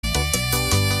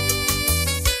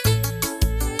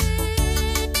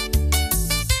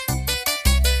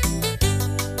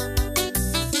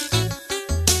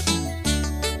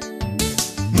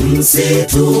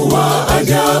Msitu wa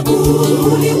ajabu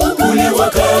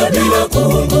uliwaka bila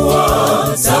kuungua,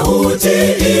 sauti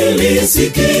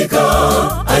ilisikika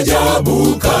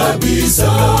ajabu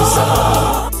kabisa.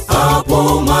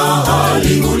 Hapo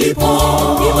mahali ulipo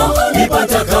ni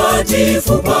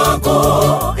patakatifu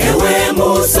pako, ewe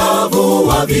musavu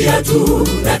wa viatu,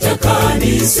 nataka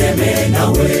niseme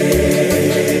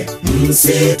nawe.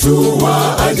 Msitu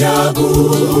wa ajabu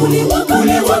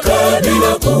uliwaka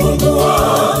bila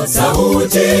kuungua,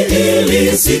 sauti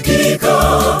ilisikika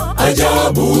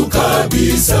ajabu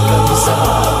kabisa.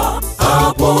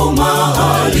 Hapo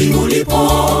mahali ulipo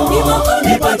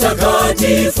ni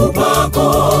patakatifu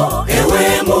pako,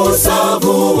 ewe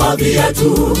musavu wa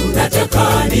viatu,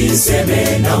 nataka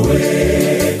niseme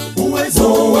nawe.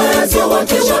 Uwezo wake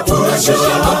watosha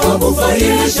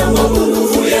kufaisha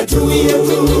mapungufu yetu.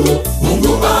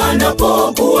 Mungu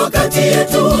anapokuwa kati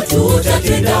yetu,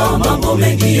 tutatenda mambo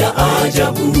mengi ya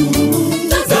ajabu.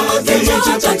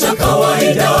 Tazama cha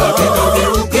kawaida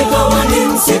kikawa ni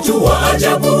msitu wa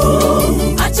ajabu.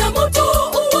 Acha moto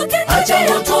uwake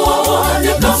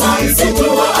kama msitu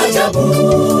wa ajabu.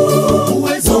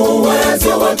 Uwezo wake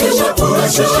watosha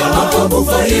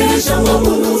kufaisha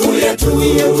mapungufu yetu.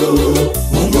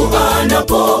 Mungu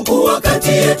anapokuwa kati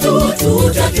yetu,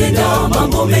 tutatenda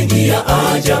mambo mengi ya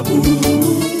ajabu.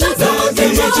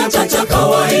 Tazama cha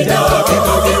kawaida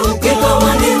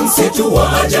kikawa ni msitu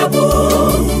wa ajabu.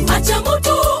 Acha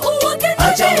moto uwake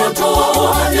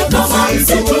kama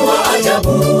msitu wa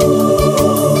ajabu.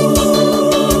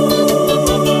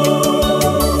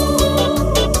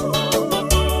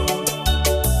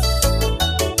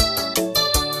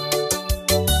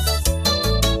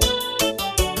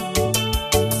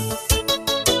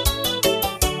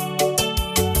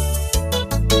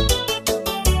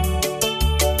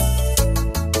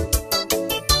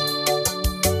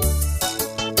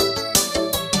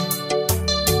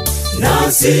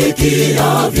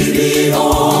 Nasikia vilio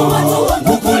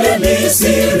kule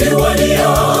Misri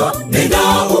walia, nenda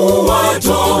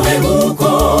uwatoe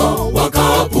huko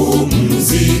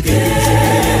wakapumzike.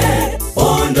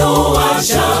 Ondoa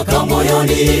shaka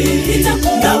moyoni,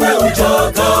 nawe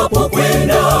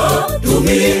utakapokwenda,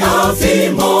 tumia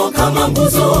fimbo kama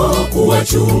nguzo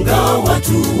kuwachunga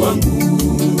watu wangu.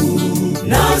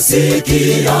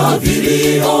 Nasikia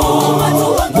vilio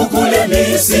kule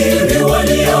Misri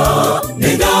walia,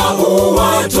 nenda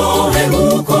uwatoe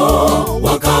huko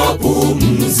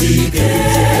wakapumzike.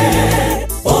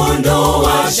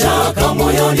 Ondoa shaka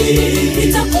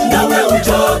moyoni, nawe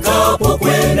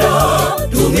utakapokwenda,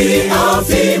 tumia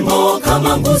fimbo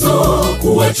kama nguzo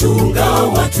kuwachunga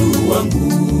watu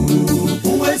wangu.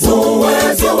 Uwezo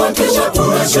wake watosha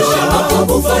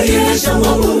kufaisha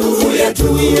mapungufu yetu.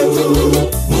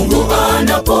 Mungu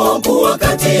anapokuwa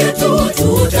kati yetu,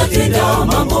 tutatenda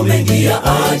mambo mengi ya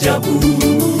ajabu.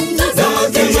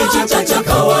 Tazama cha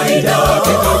kawaida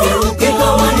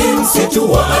kikawa ni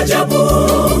msitu wa ajabu.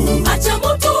 Acha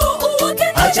moto uwake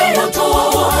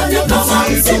kama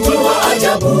msitu wa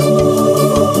ajabu.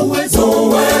 Uwezo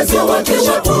wake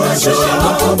watosha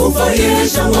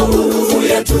kufaisha mapungufu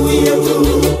yetu.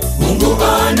 Mungu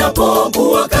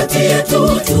anapokuwa kati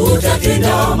yetu,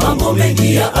 tutatenda mambo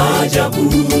mengi ya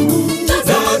ajabu.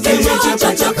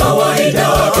 Tazama cha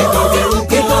kawaida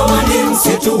kikawa ni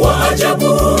msitu wa ajabu.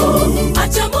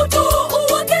 Acha moto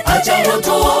uwake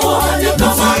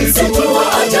kama msitu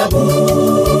wa ajabu.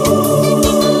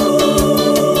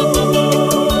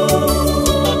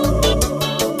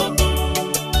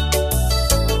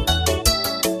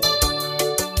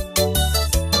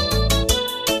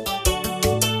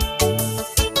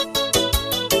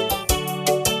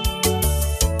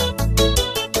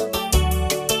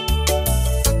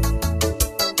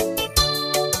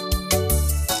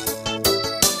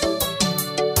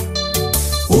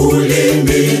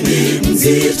 Ulimi ni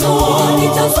mzito,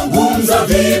 nitazungumza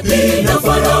vipi na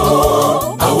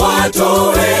Farao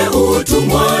awatoe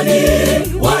utumwani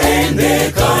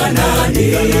waende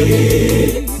Kanaani?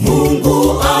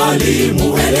 Mungu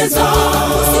alimueleza,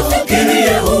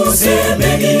 usifikirie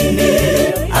useme nini,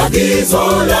 agizo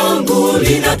langu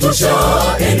linatosha,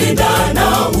 enenda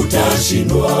na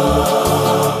utashindwa.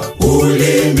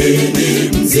 Ulimi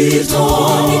ni mzito,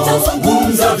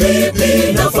 nitazungumza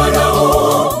vipi na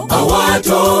Farao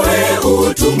awatoe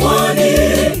utumwani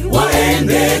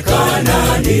waende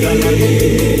Kanaani?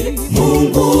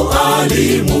 Mungu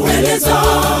alimueleza,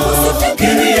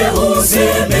 usifikirie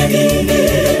useme nini,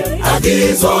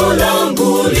 agizo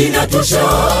langu linatosha,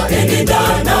 enenda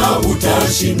na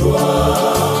utashindwa.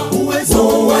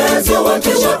 Uwezo wake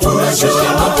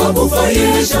watushusha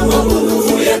kufaisha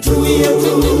nguvu yetu.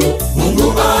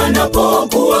 Mungu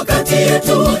anapokuwa kati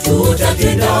yetu,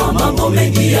 tutatenda mambo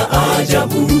mengi ya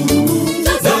ajabu.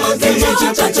 Zama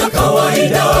kilicho cha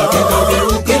kawaida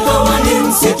kikawa ni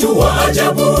msitu wa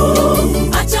ajabu.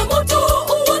 Acha moto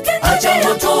uwake, acha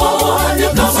moto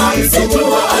kama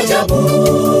msitu wa ajabu.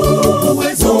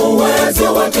 Uwezo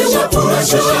wake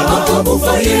watushusha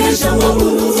kufaisha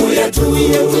nguvu yetu.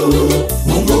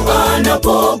 Mungu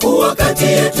anapokuwa kati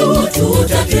yetu,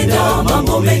 tutatenda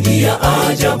mambo mengi ya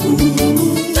ajabu.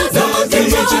 Zama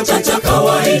kilicho cha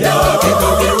kawaida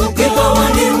kikawa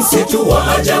ni msitu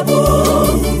wa ajabu.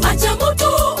 Acha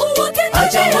moto uwake,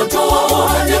 acha moto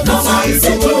kama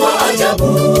msitu wa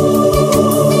ajabu.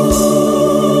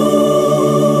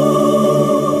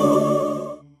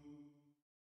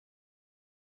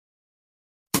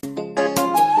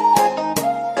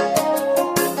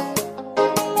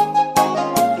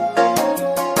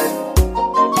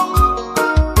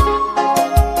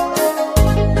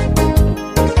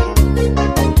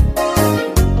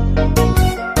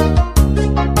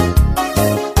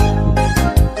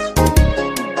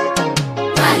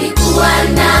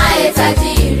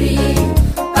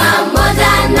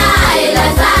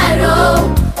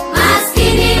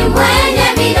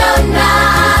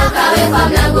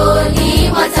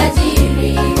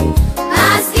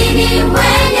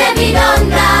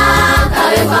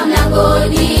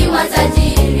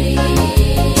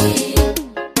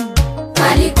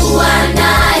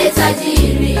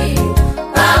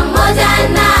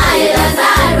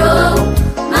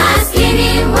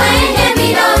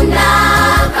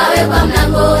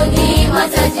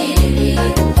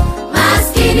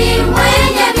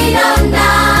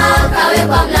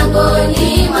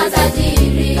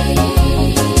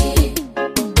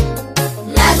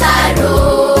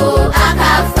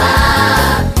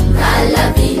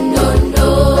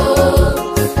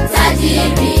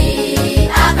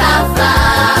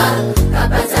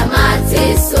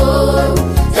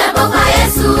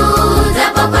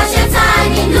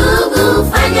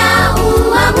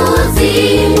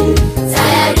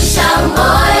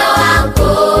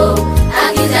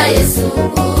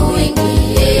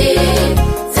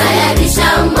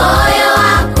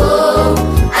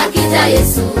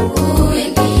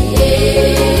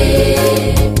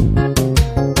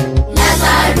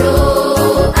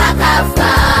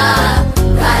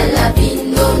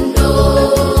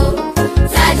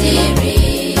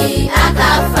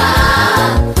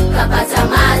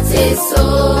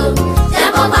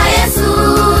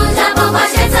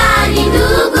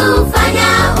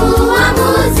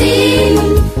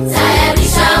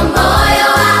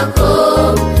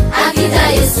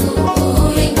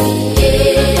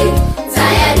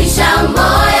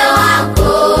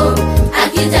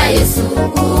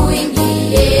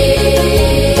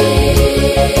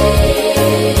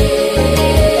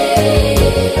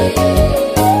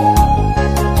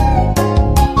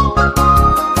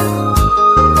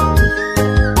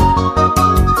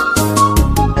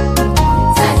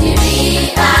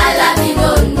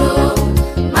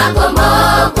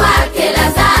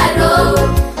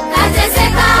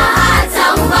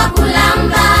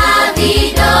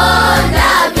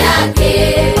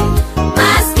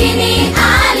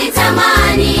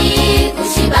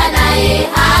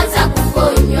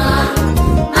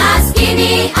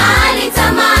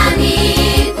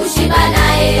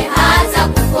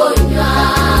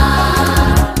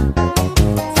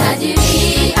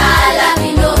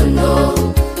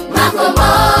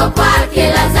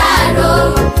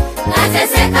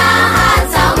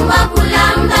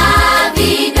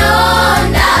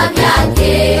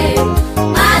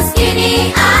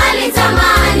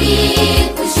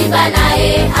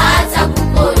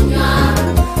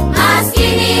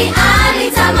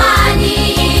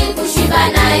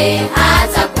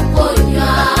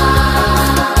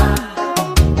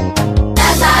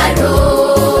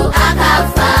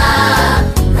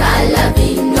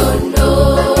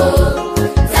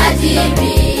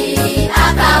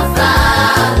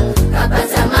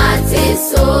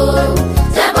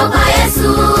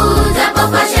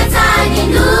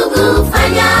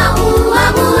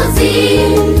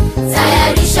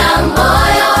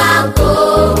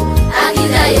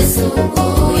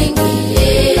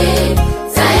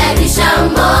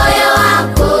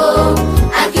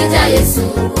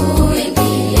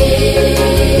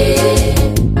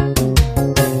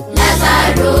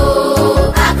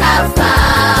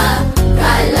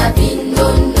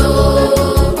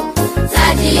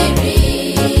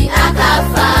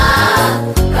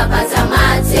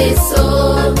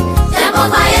 mateso, japo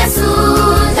kwa Yesu,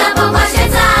 japo kwa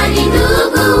shetani,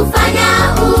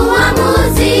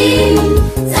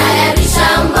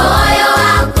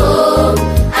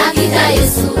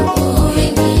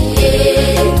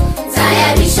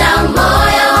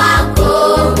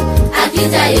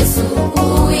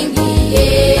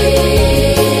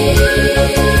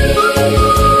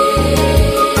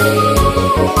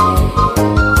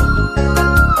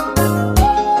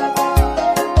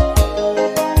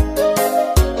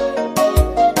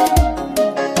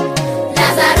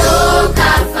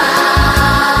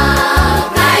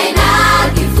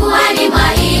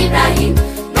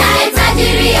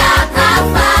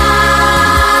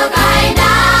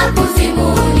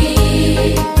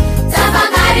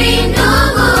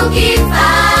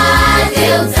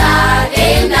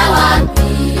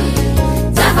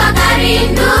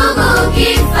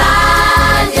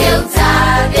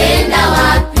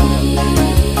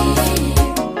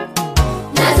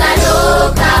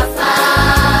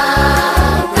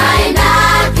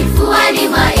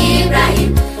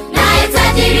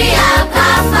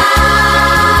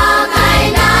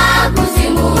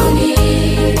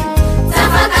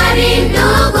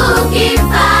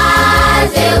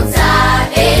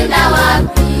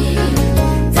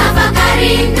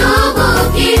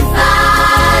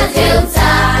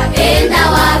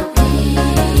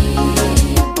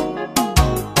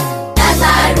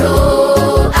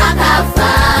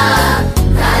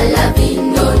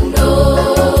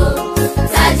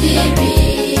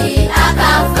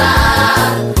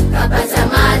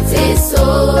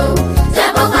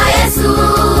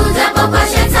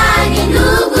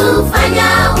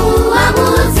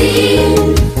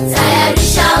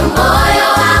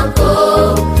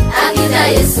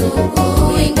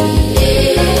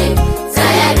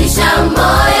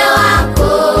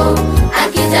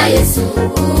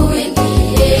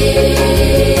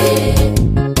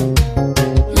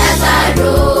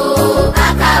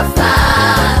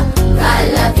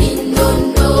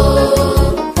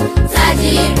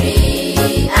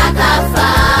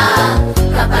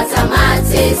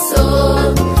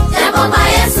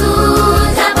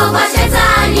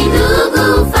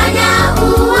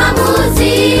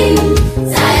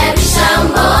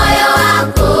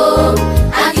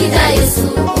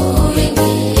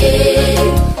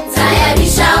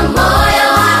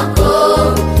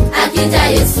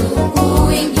 Yesu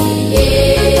uingie.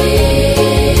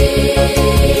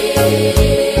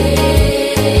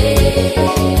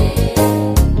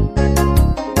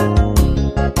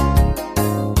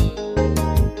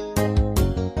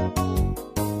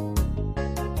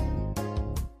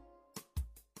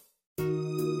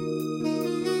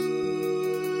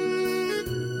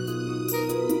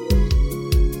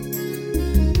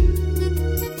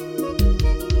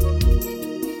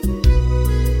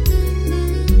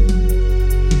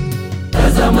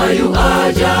 Yu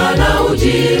aja na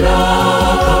ujira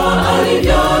kama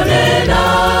alivyonena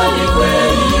ni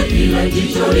kweli, kila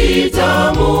jicho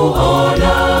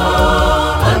litamuona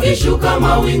akishuka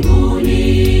mawinguni.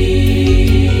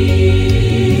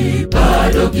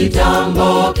 Bado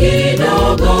kitambo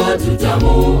kidogo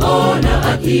tutamuona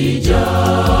akija,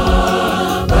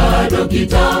 bado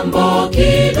kitambo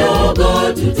kidogo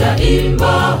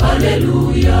tutaimba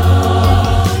haleluya.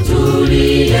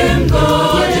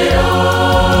 Tuliyemngojea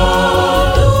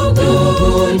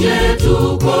nje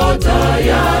tuko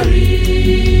tayari,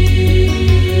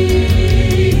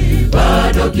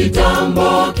 bado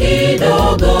kitambo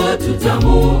kidogo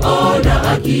tutamuona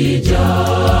akija,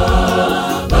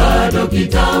 bado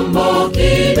kitambo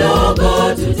kidogo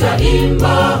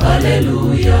tutaimba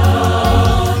haleluya.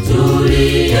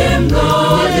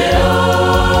 Tuliyemngojea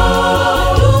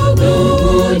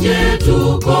nje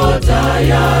tuko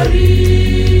tayari.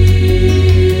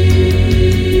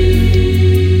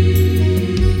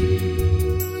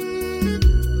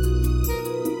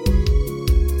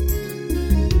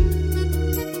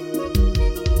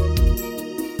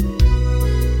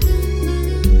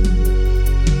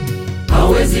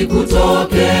 Hawezi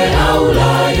kutokea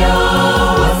Ulaya,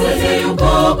 asije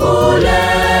yuko kule,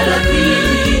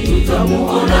 lakini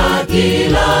tutamuona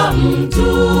kila mtu,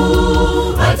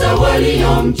 hata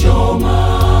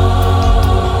waliomchoma.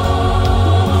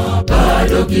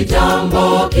 Bado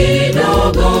kitambo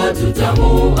kidogo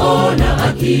tutamuona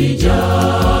akija,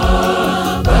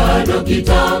 bado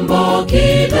kitambo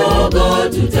kidogo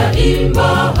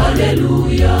tutaimba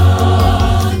haleluya.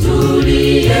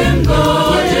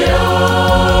 Tuliyemngojea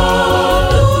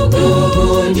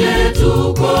nje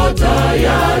tuko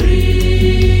tayari,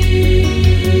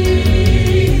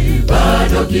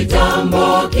 bado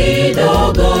kitambo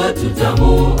kidogo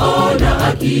tutamuona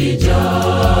akija,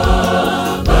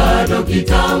 bado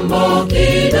kitambo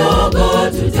kidogo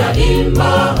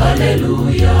tutaimba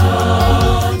haleluya.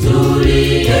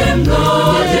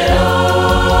 Tuliyemngojea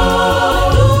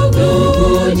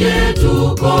nje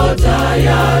tuko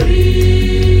tayari.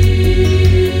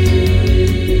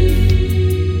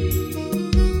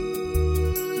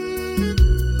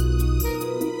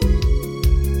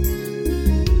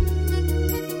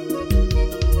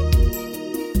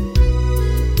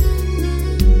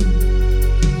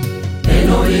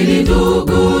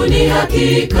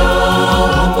 hakika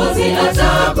Mwokozi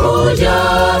atakuja.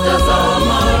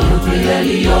 Tazama yote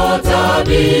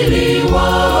yaliyotabiriwa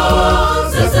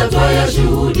sasa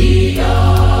twayashuhudia.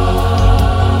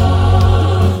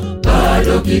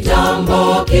 Bado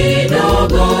kitambo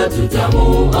kidogo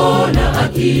tutamuona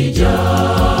akija.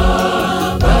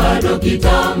 Bado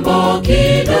kitambo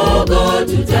kidogo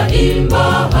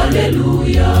tutaimba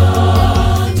haleluya.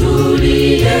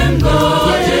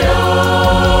 Tuliyemngojea,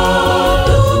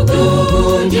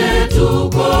 ndugu, je,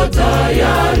 tuko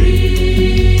tayari?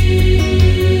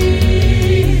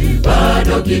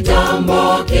 Bado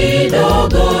kitambo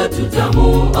kidogo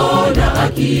tutamuona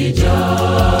akija.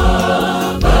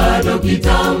 Bado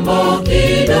kitambo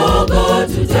kidogo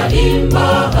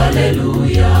tutaimba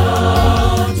haleluya.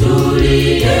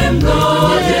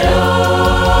 Tuliyemngojea,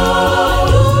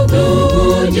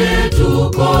 ndugu, je,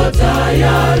 tuko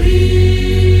tayari?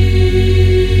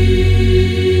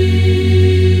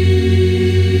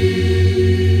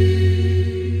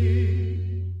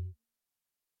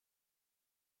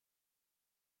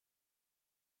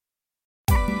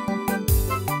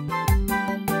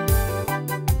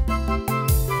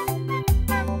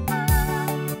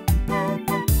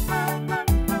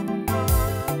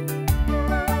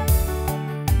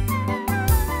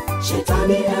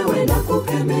 Shetani ewe na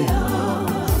kukemea,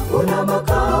 una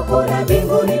makao kule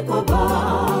mbinguni kwa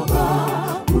Baba.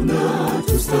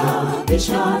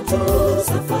 Unatusababisha tu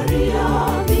safari ya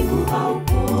mbingu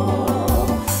hauko.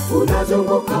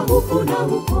 Unazunguka huku na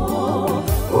huko,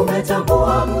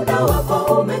 umetambua muda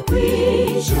wako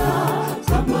umekwisha.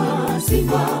 Kama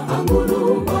simba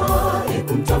angurumaye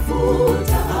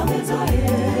kumtafuta amezae.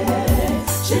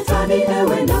 Shetani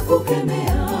ewe na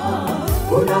kukemea,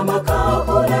 una makao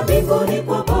kule mbinguni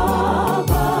kwa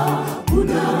Baba.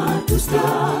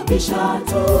 Unatusababisha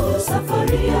tu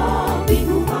safari ya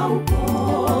mbingu hauko.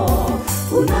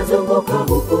 Unazunguka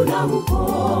huku na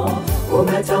huko,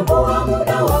 umetambua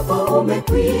muda wako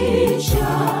umekwisha.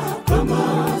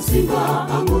 Kama simba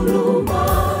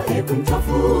angurumaye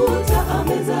kumtafuta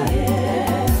amezae.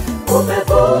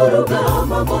 Umevuruga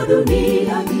mambo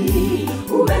duniani,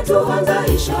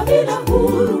 umetuhangaisha bila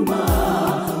huruma.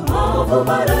 Maovu,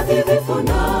 maradhi, vifo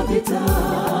na vita,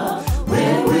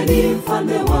 wewe ni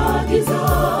mfalme wa giza.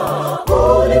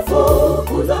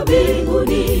 Ulifukuza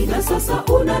mbinguni na sasa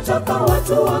unataka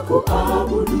watu wa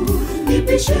kuabudu.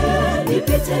 Nipishe,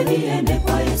 nipite niende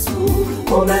kwa Yesu.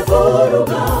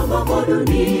 Umevuruga mambo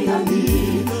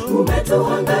duniani,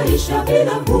 umetuhangaisha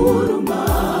bila huruma.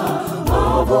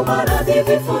 Maovu, maradhi,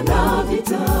 vifo na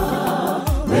vita,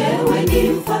 wewe ni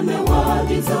mfalme wa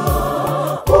giza.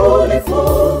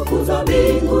 Ulifukuza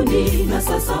mbinguni na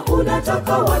sasa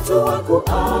unataka watu wa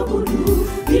kuabudu.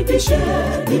 Nipishe,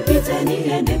 nipite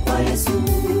niende kwa Yesu.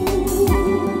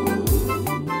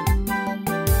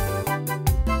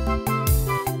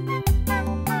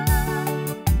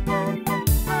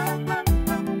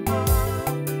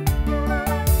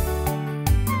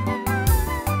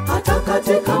 Hata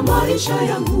katika maisha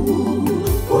yangu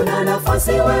una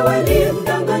nafasi, wewe ni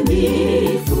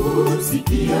mdanganyifu.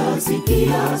 Sikia,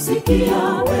 sikia, sikia,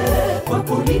 we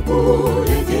kwako ni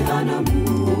kule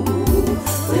jehanamu.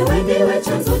 Wewe ndiwe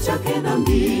chanzo chake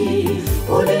dhambi,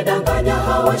 ulidanganya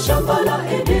Hawa shamba la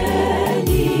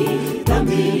Edeni.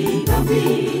 Dhambi,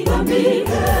 dhambi, dhambi,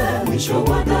 mwisho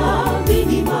wa dhambi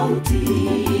ni mauti.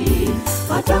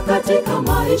 Hata katika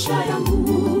maisha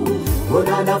yangu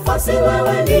una nafasi,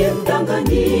 wewe ni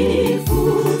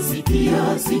mdanganyifu.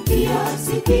 Sikia, sikia,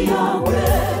 sikia, we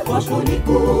kwako ni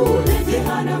kule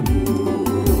jehanamu.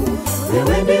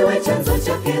 Wewe ndiwe chanzo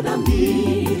chake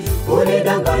dhambi,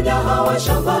 ulidanganya Hawa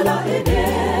shamba la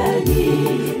Edeni.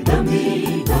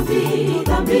 Dhambi, dhambi,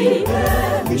 dhambi,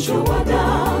 mwisho wa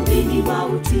dhambi ni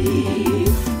mauti.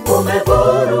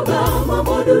 Umevuruga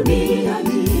mambo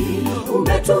duniani,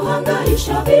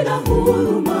 umetuhangaisha bila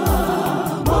huruma.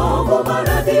 Maovu,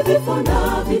 maradhi, vifo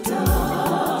na vita,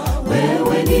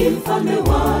 wewe ni mfalme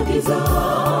wa giza.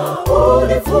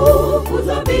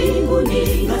 Ulifukuza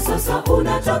mbinguni na sasa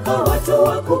unataka watu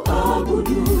wa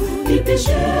kuabudu.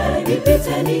 Nipishe,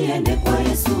 nipite niende kwa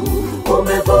Yesu.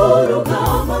 Umevuruga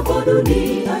mambo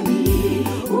duniani,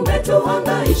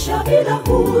 umetuhangaisha bila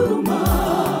huruma.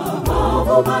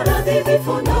 Maovu, maradhi,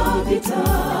 vifo na vita,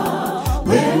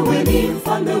 wewe ni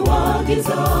mfalme wa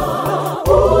giza.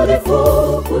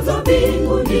 Ulifukuza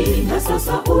mbinguni na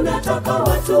sasa unataka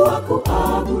watu wa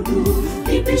kuabudu.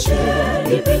 Nipishe,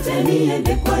 nipite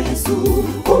niende kwa Yesu.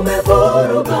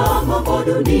 Umevuruga mambo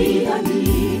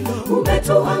duniani,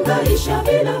 umetuhangaisha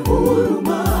bila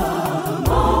huruma.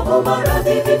 Maovu,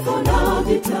 maradhi, vifo na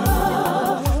vita,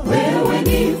 wewe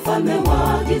ni mfalme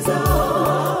wa giza.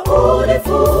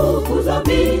 ulifukuzwa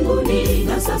mbinguni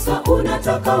na sasa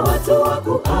unataka watu wa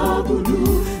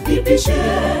kuabudu.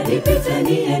 Nipite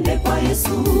niende kwa Yesu.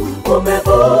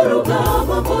 Umevuruga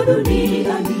mambo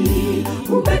duniani,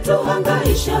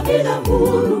 umetuhangaisha bila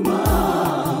huruma,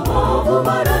 maovu,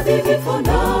 maradhi, vifo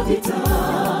na vita.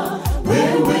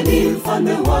 Wewe ni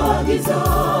mfalme wa giza,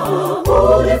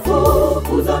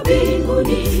 ulifukuzwa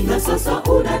mbinguni na sasa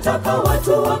unataka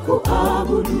watu wa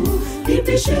kuabudu.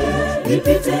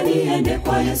 Nipite niende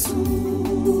kwa Yesu.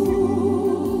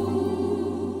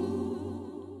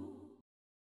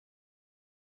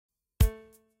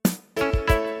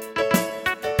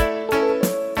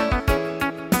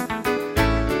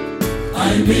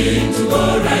 I mean to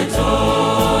go right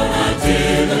on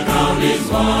until the crown is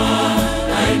won.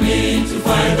 I mean to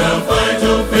fight the fight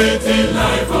of faith in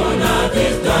life on earth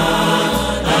is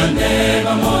done, and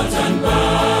never more turn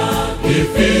back.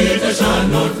 Defeat I shall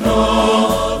not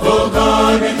know, for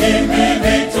God will give me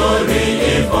victory.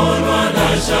 If onward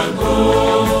I shall go,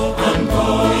 I'm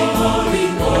going,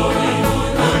 going, going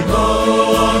on. I'm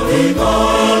going,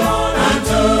 going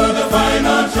unto the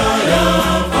final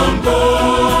triumph. I'm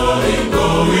going,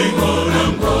 going on.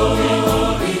 I'm going,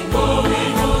 going,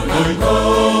 going on. I'm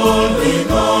going,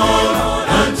 going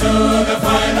unto the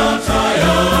final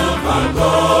triumph. I'm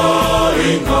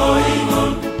going, going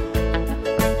on.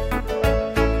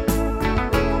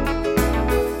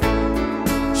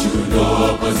 Should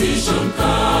opposition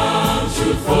come,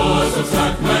 should force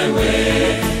obstruct my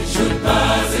way, should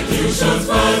persecutions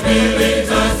first be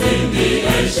victors in the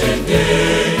ancient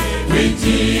day, with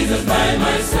Jesus by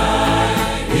my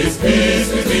side, His peace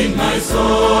within my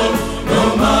soul.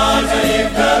 No matter if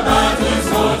the battle's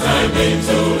fought, I'm in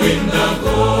to win the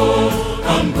goal.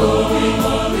 I'm going,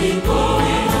 going,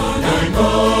 going on. I'm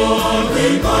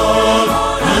going, going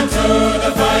unto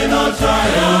the final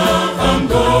triumph. I'm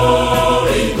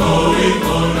going, going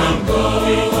on. I'm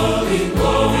going, going,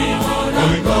 going on.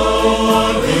 I'm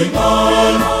going,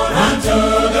 going unto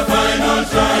the final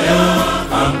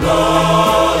triumph. I'm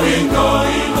going,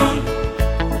 going on.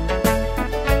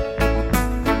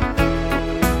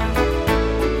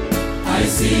 I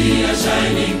see a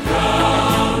shining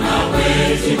crown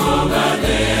awaiting over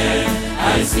there.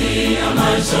 I see a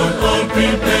mansion all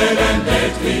prepared and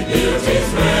decked with beauty's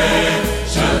red.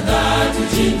 Shall that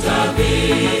which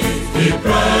intervenes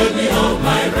deprive me of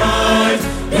my rights?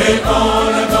 May all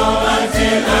I go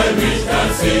until I reach that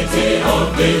city of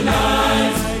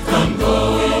delights. I'm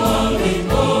going, going,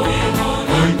 going on.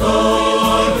 I'm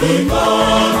going,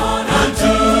 going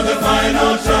unto the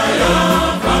final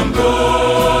triumph. I'm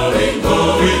going,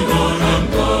 going on. I'm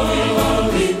going,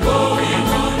 going, going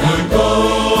on. I'm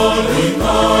going,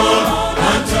 going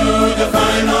unto the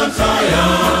final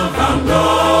triumph. I'm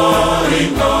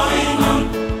going, going on.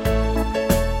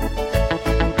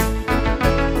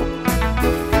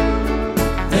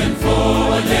 Then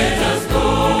forward let us go,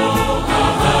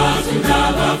 our hearts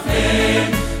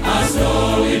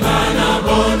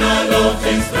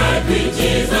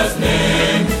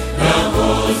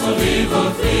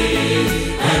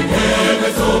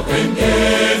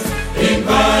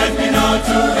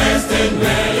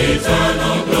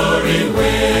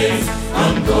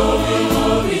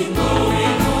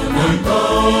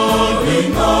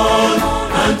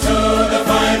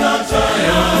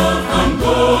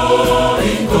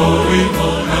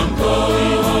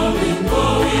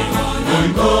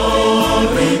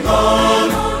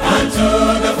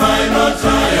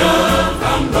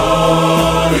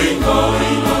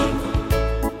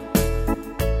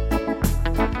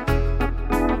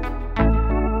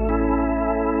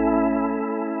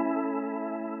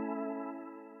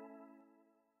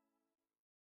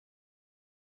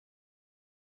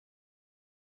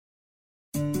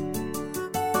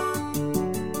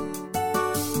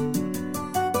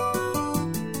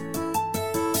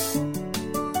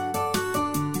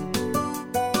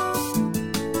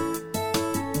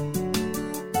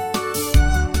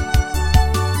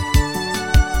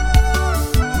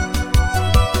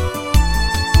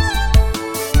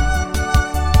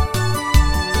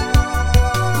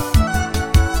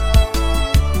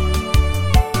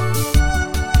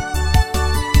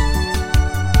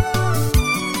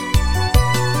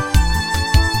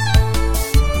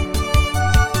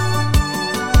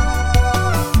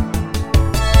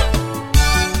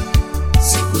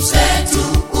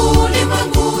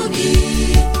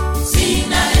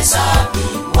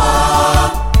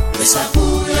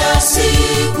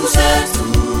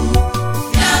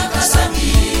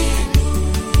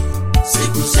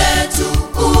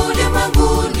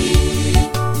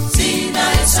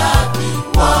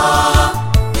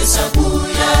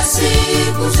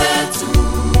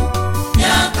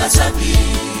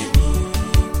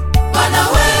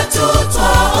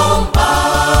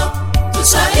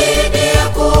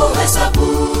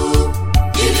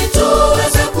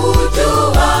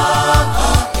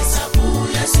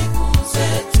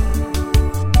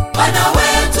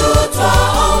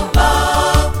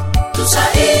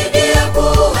tusaidia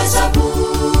kuhesabu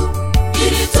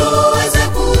ili tuweze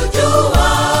kujua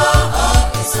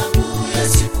hesabu ya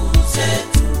siku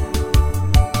zetu.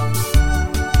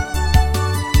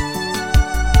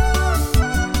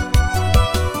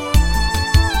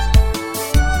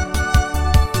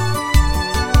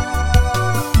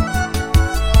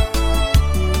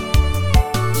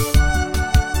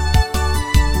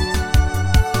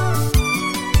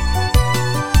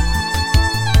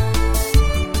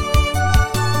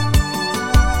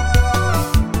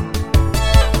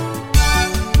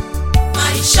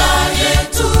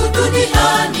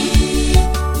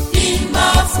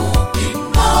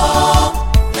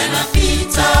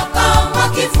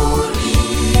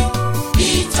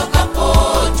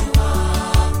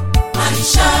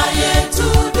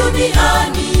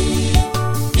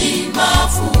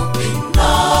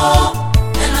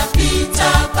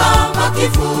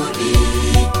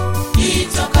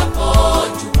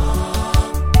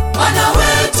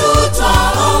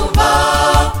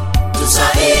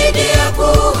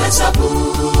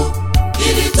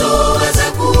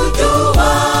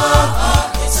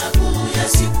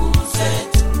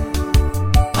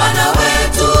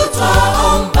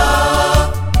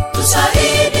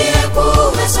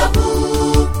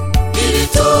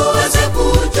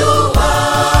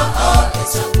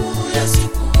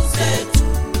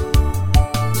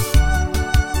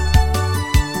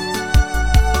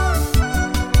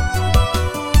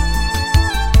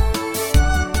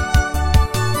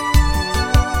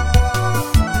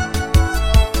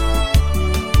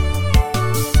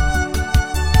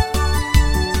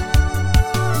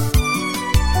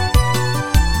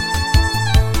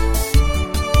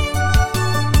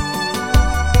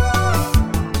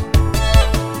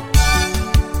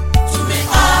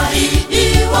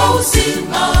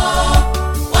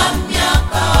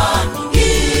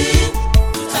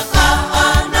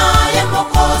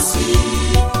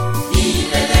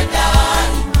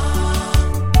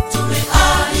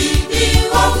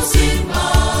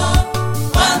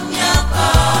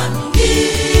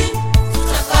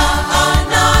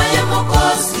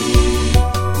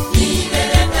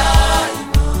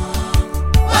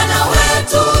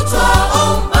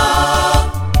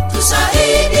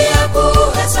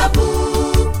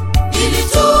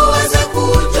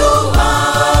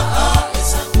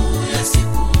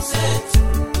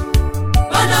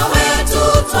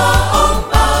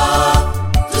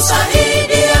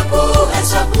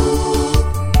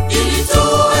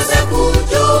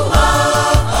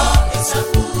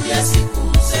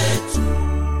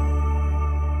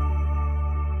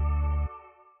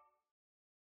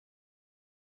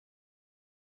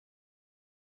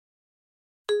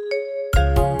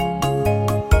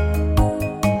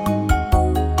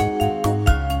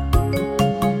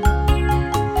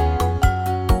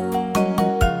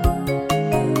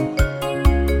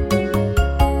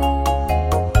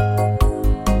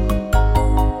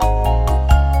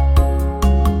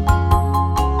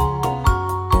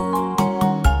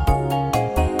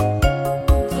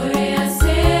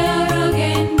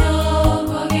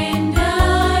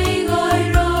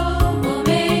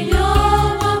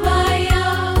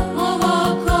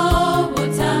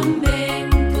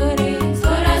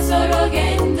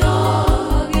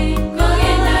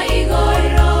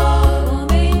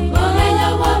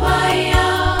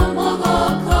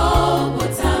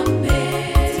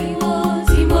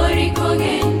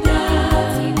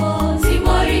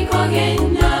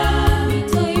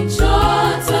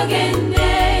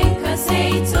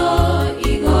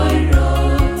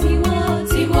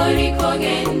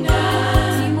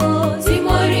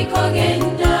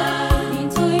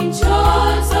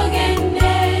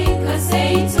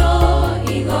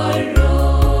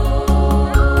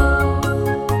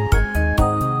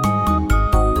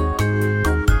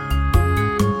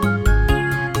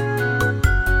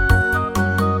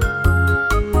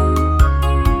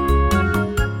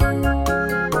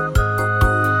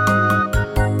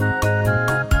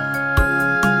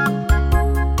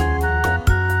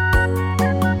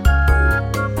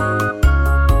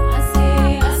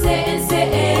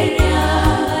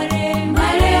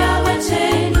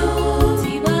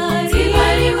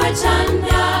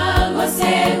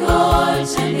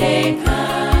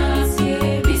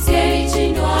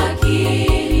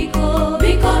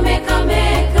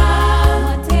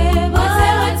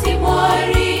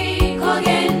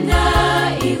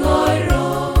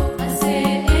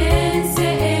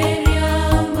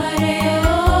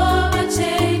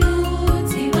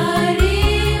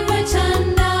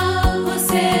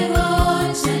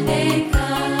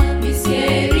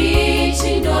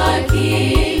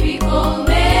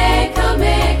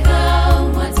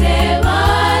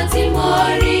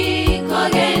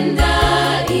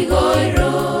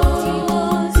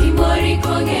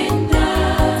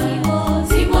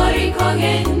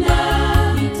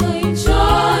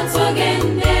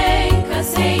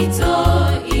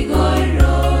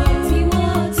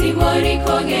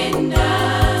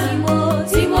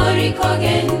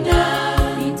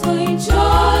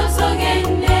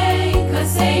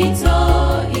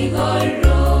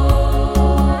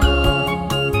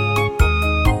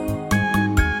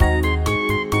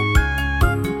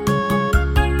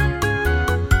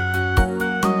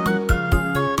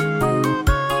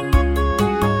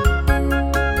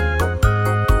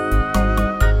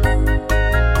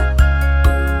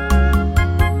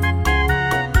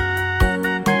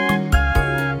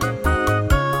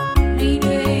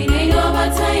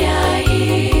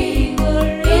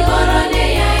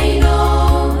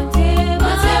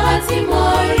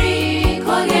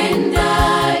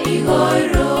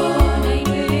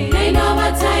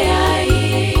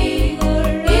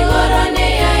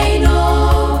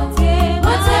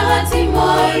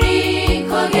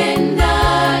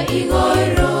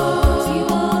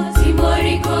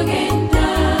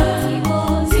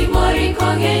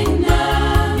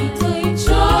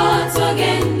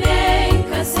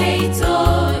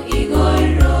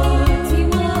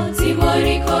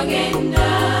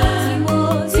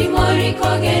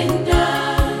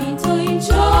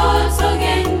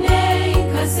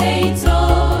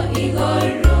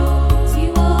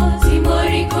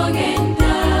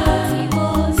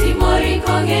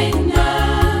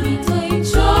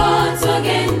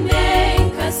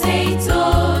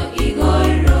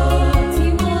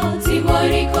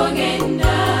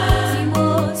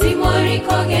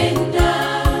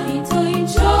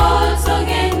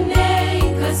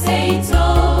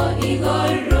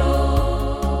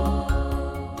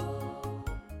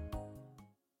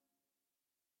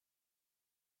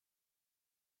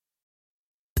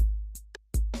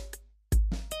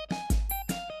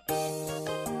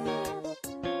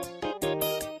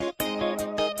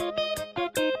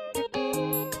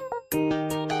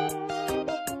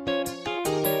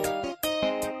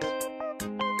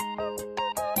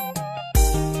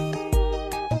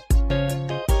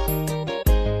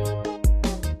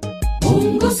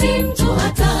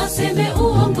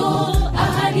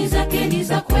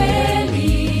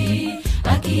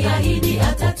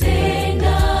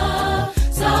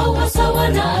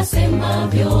 na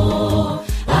asemavyo.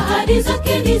 Ahadi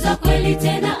zake ni za kweli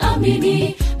tena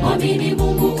amini, mwamini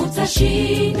Mungu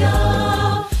utashinda.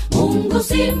 Mungu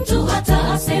si mtu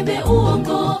hata aseme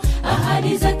uongo,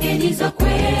 ahadi zake ni za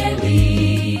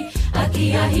kweli,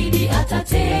 akiahidi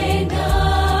atatenda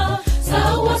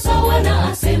sawa sawa na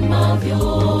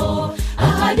asemavyo.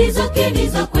 Ahadi zake ni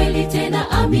za kweli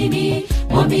tena amini,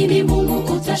 mwamini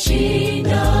Mungu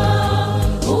utashinda.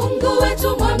 Mungu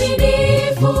wetu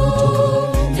mwaminifu,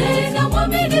 tena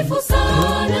mwaminifu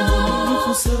sana,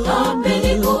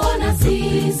 hapendi kuona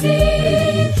sisi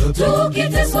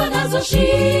tukiteswa nazo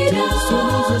shida.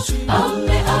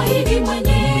 Ameahidi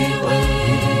mwenyewe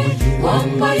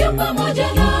kwamba yu pamoja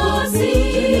nasi,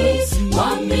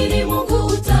 mwamini Mungu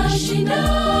utashinda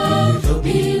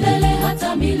milele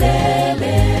hata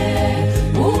milele.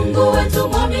 Mungu wetu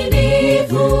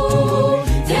mwaminifu,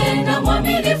 tena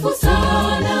mwaminifu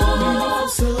sana,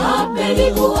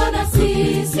 hapendi kuona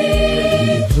sisi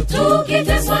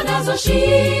tukiteswa nazo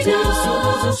shida.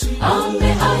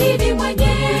 Ameahidi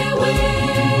mwenyewe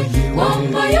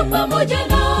kwamba yu pamoja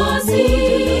nasi,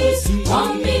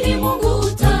 mwamini Mungu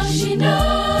utashinda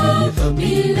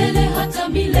milele hata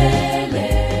milele.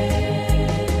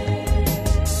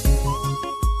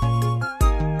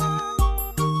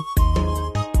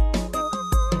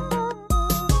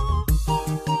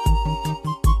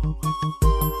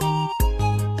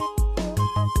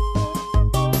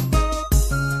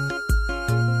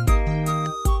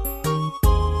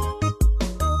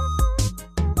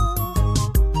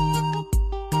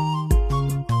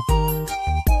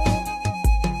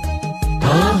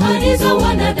 Ahadi za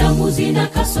wanadamu zina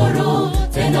kasoro,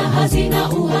 tena hazina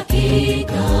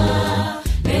uhakika.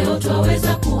 Leo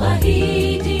twaweza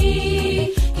kuahidi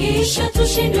kisha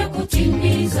tushindwe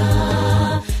kutimiza,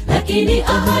 lakini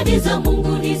ahadi za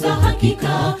Mungu ni za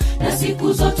hakika na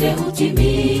siku zote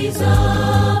hutimiza.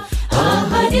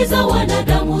 Ahadi za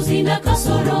wanadamu zina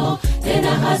kasoro,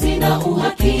 tena hazina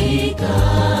uhakika.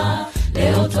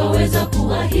 Leo twaweza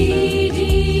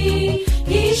kuahidi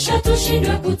kisha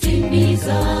tushindwe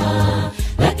kutimiza,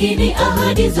 lakini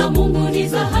ahadi za Mungu ni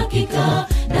za hakika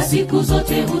na siku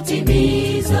zote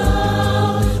hutimiza.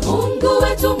 Mungu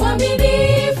wetu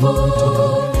mwaminifu,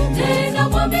 tena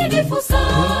mwaminifu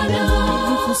sana,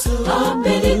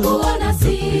 hapendi kuona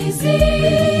sisi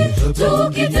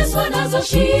tukiteswa nazo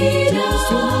shida.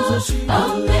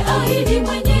 Ameahidi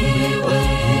mwenyewe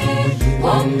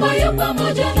kwamba yu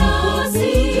pamoja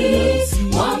nasi,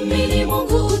 mwamini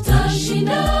Mungu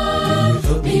utashinda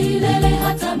milele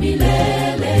hata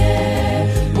milele.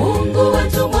 Mungu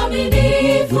wetu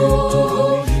mwaminifu,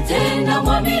 tena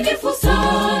mwaminifu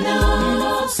sana,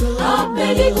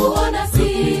 hapendi kuona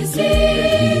sisi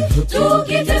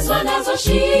tukiteswa nazo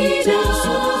shida.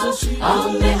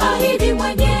 Ameahidi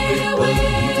mwenyewe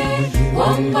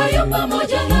kwamba yu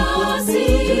pamoja nasi,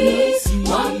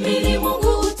 mwamini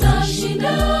Mungu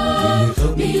utashinda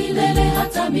milele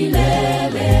hata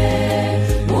milele.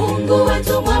 Mungu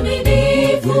wetu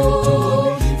mwaminifu,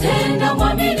 tena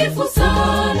mwaminifu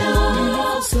sana,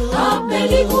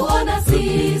 hapendi kuona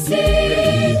sisi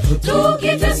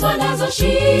tukiteswa nazo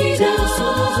shida.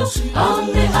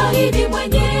 Ameahidi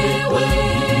mwenyewe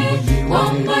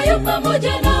kwamba yu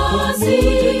pamoja nasi,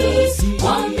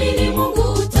 mwamini Mungu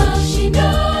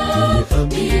utashinda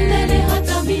milele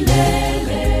hata milele.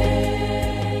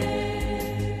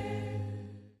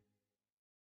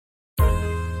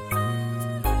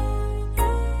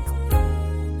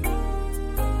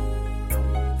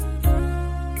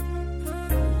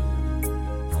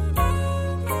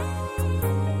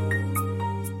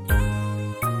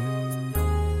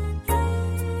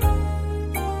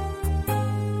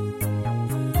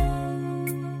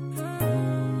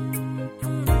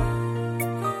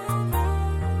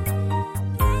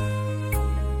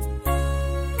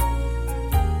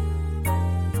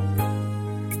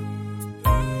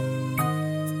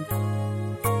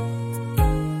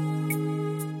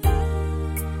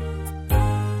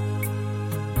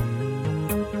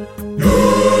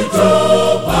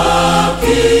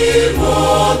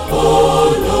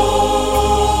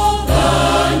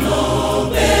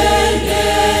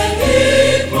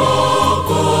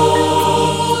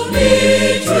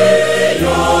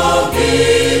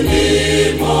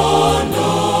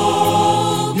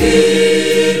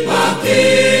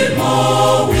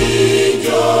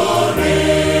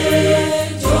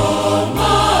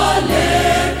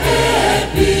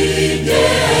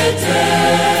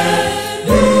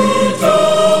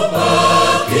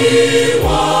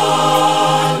 Wa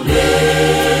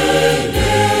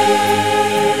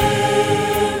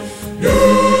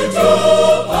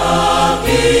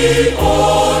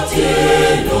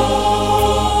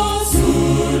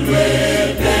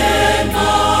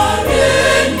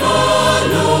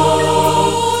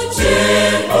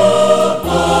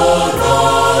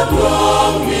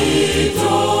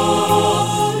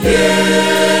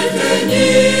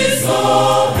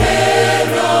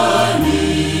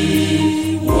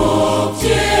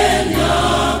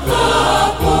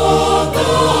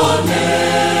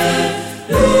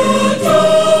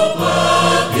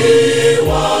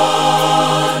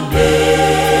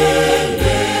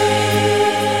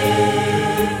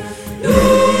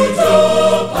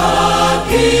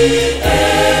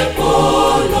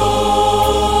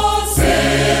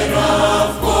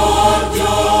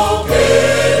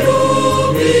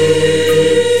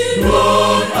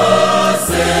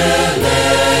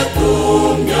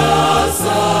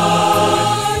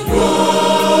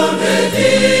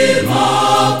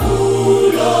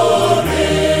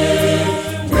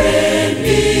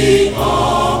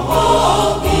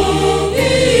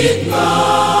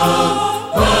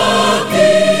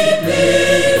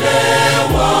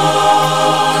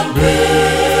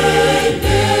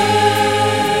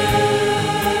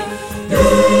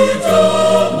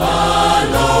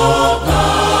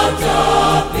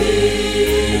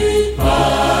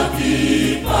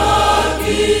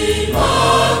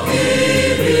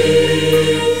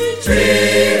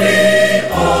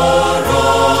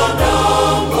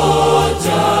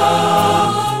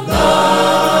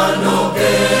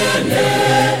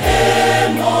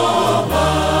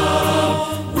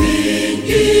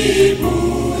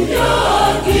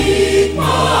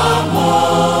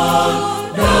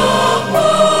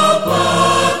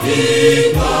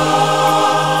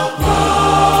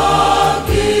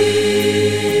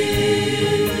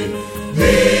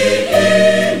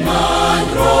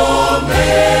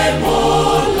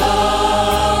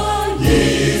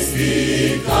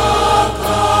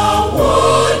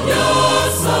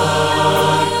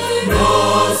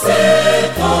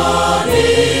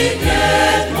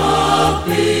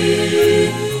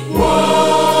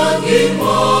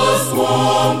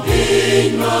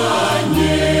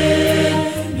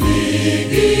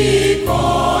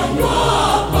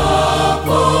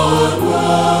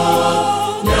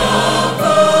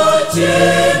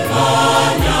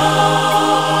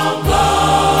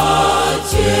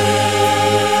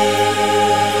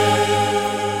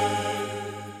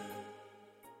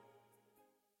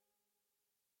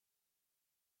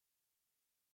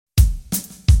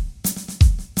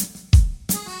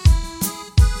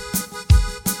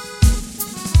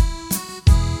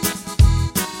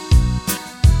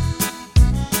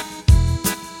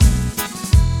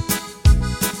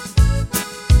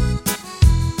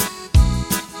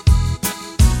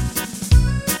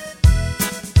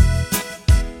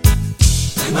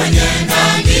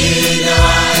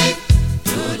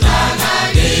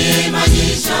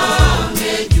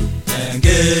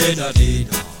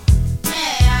dida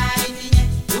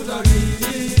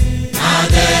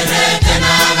naderete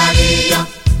nagaliyo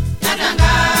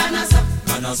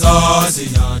kanasa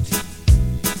sinyati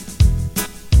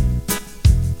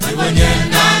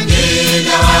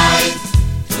ibonyendangile wai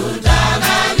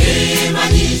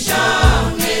tutagalimanyisha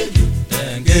ngeju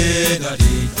engega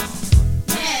dida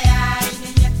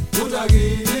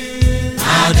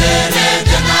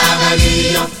naderete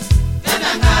nagaliyo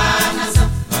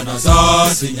kanasa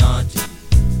sinyati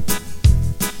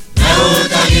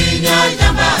neutalinya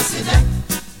jambaside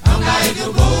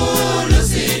angaitubulu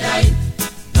sidai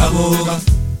nabuga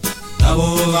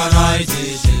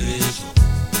naitishirisho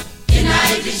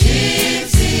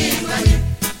inaitishipsinganye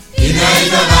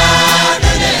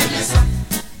inaitagadelemesa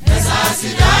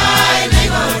nesasidai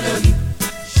naigodogi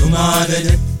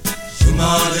shumadeje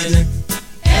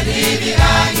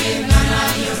edibigagi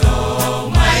nanayoro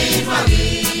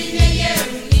maitwagine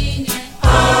yeruninye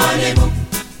olebu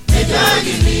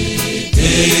nejogini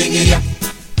tingiria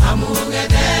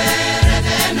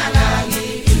amugederete nagagi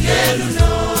ingeluno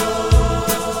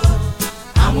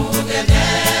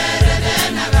amugederete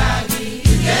nagagi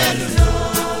ingeluno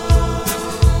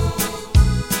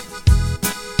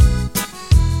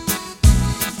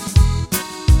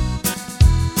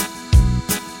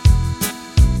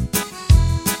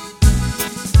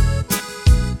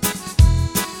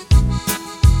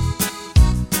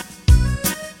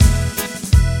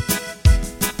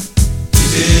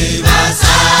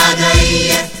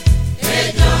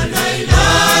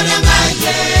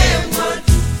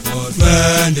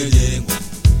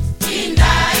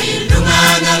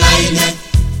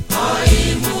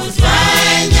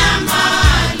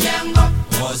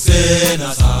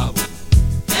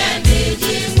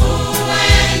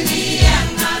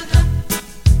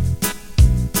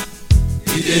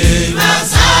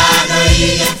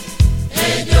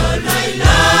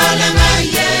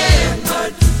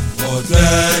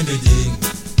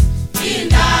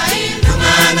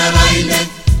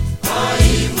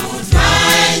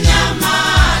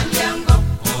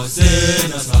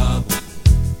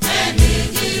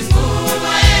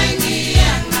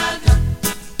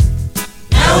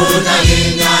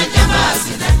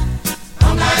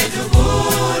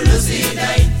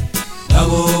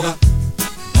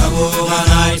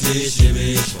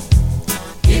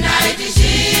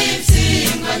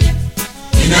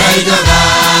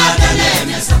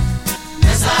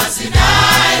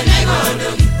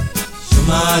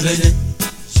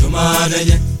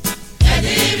Shumadeje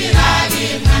edibigagi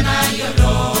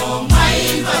nanayoro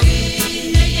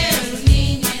maitwagine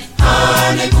yeruninye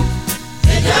olebu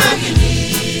nejogini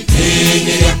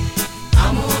tingiria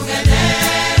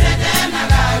amugederete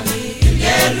nagagi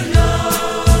ingeluno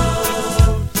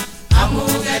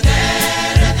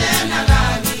amugederete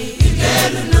nagagi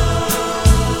ingeluno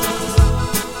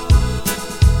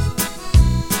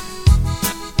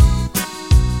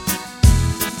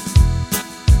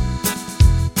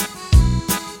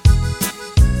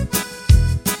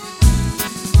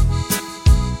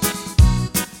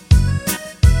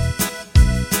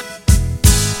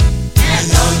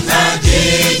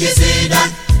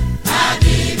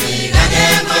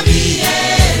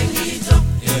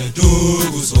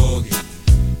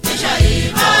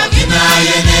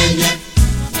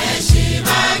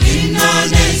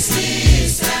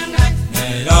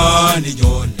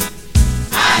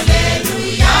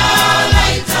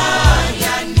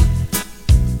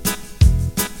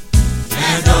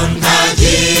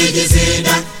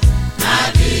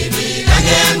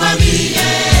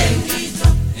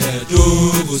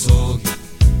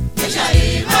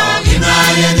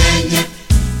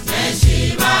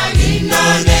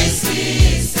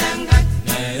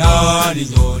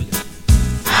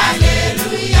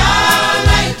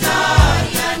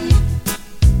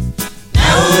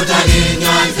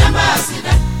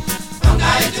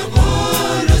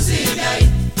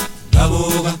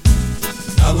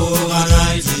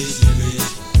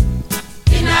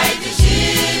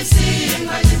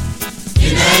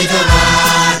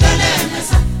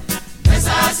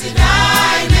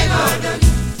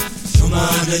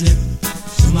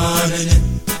Shumadeje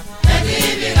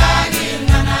edibigagi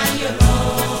nanayoro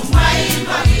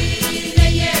maitwagine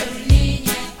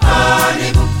yeruninye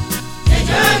olebu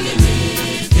nejogini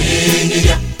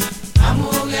tingiria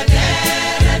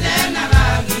amugederete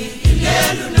nagagi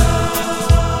ingeluno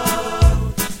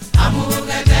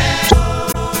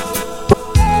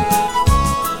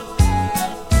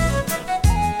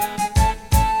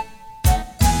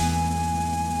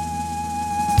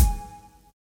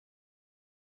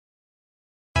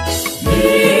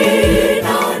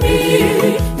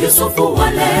Yusufu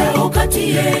wa leo kati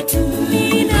yetu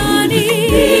ni nani?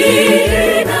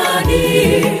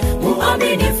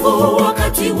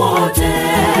 wakati wote,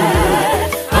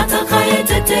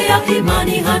 atakayetetea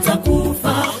imani hata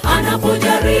kufa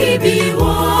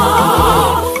anapojaribiwa.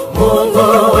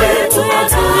 Mungu wetu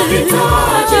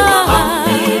atahitaji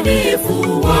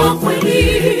waaminifu wa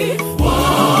kweli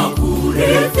wa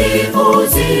kurithi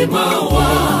uzima wa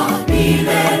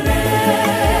milele.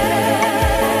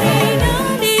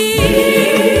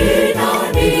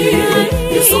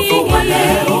 Yusufu wa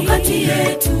leo kati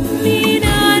yetu ni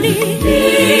nani?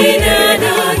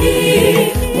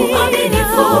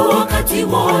 Muaminifu wakati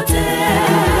wote,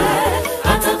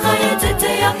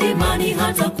 atakayetetea imani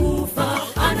hata kufa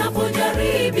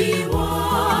anapojaribiwa.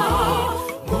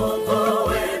 Mungu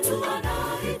wetu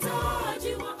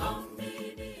anahitaji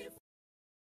waaminifu.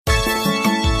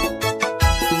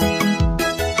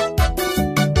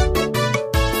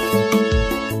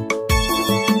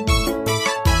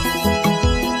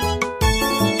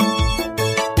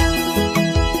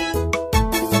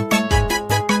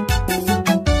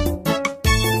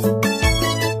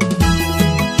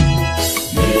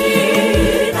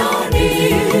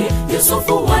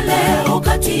 Yusufu wa leo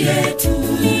kati yetu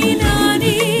ni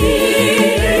nani?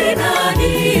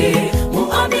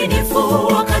 Muaminifu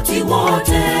wakati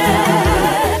wote,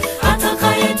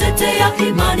 atakayetetea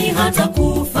imani hata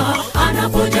kufa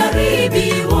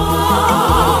anapojaribiwa.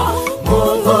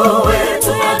 Mungu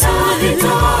wetu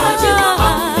atahitaji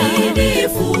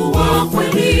waaminifu wa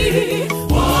kweli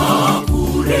wa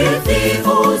kurithi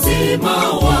uzima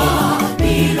wa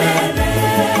milele.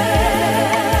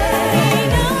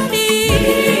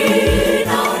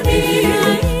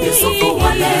 Yusufu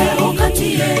wa leo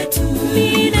kati yetu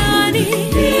ni nani?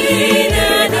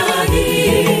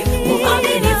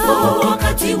 Muaminifu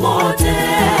wakati wote,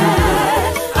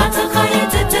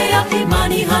 atakayetetea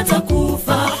imani hata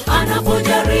kufa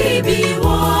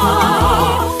anapojaribiwa.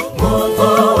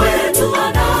 Mungu wetu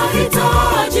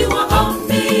anahitaji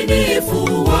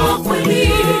waaminifu wa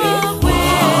kweli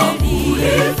wa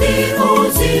kurithi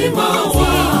uzima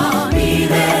wa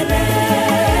milele.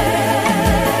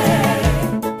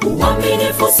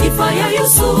 Uaminifu sifa ya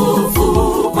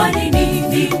Yusufu, kwa nini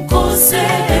nimkose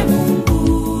Mungu?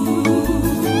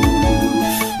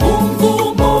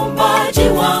 Mungu muumbaji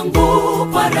wangu,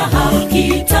 kwa raha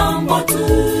kitambo tu.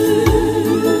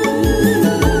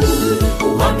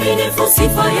 Uaminifu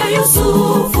sifa ya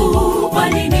Yusufu, kwa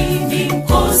nini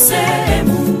nimkose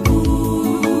Mungu?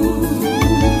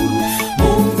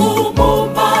 Mungu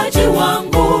muumbaji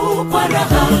wangu, kwa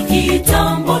raha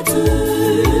kitambo tu.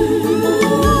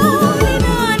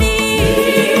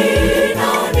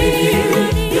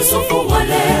 Yusufu wa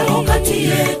leo kati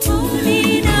yetu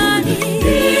ni nani?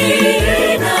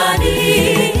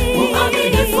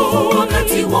 Muaminifu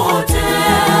wakati wote,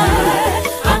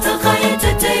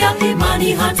 atakayetetea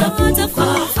imani hata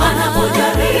kufa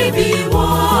anapojaribiwa.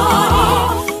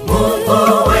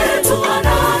 Mungu wetu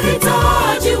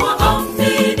anahitaji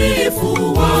waaminifu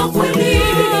wa kweli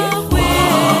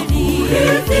wa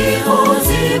kurithi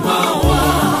uzima wa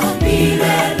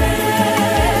milele.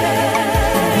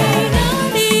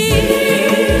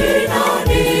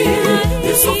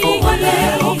 Yusufu wa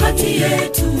leo kati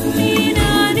yetu ni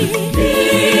nani?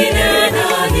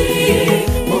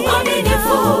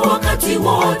 Muaminifu wakati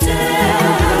wote,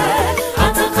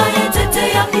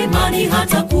 atakayetetea imani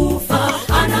hata kufa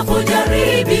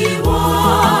anapojaribiwa.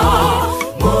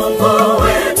 Mungu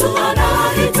wetu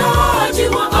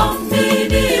anahitaji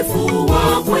waaminifu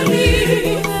wa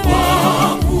kweli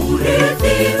wa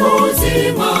kurithi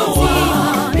uzima wa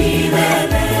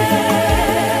milele.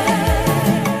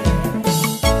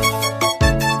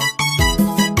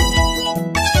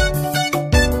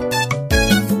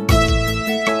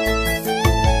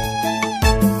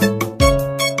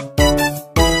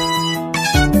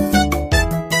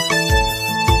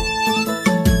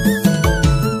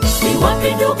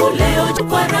 Ndugu leo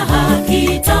kwa raha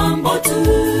kitambo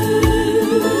tu.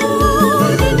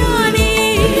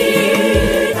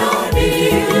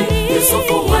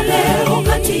 Yusufu wa leo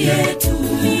kati yetu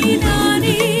ni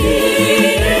nani?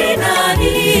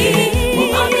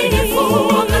 Muaminifu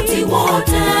wakati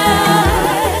wote,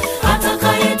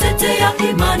 atakayetetea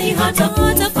imani hata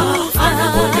kufa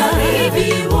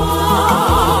anapojaribiwa.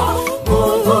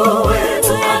 Mungu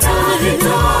wetu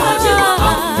anahitaji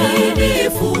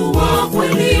waaminifu wa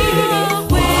kweli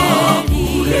wa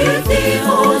kurithi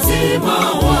uzima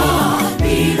wa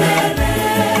milele.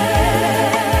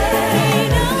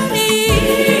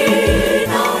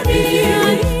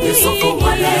 Yusufu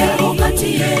wa leo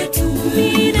kati yetu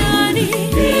ni nani?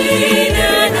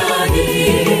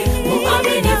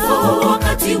 Muaminifu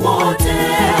wakati wote,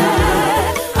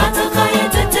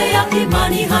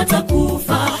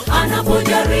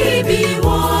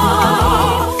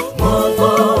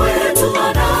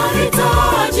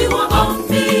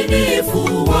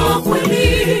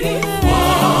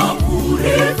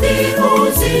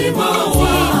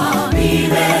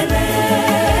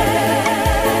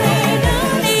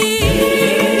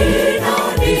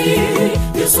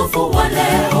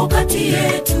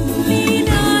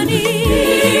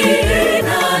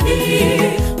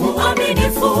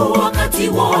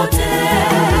 wote.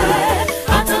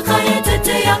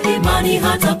 Atakayetetea imani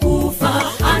hata kufa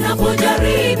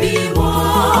anapojaribiwa.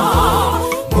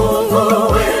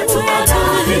 Mungu wetu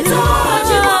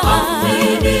anahitaji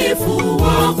waaminifu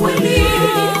wa kweli,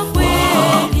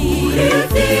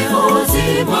 kurithi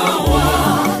uzima wa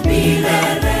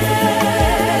milele.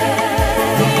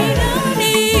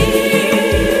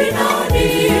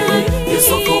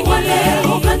 Yusufu wa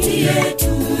leo kati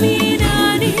yetu ni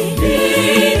nani?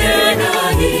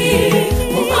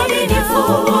 Mwaminifu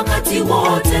wakati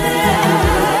wote,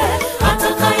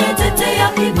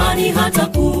 atakayetetea imani hata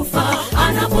kufa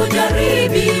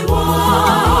anapojaribiwa.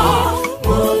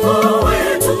 Mungu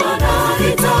wetu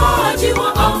anahitaji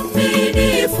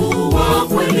waaminifu wa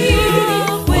kweli,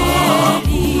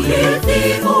 kurithi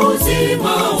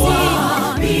uzima wa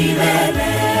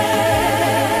milele.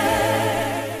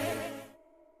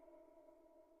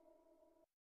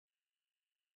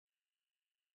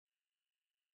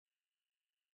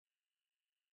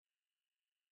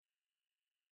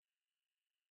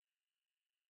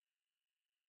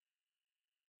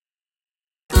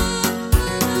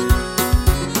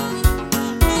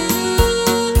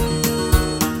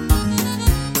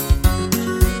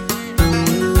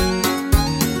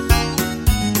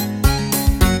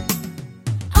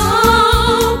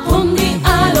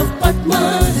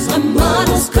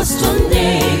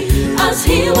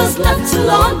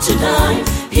 Alone to die,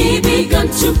 he began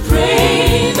to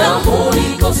pray. The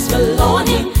Holy Ghost fell on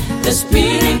him, the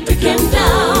Spirit became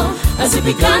down as he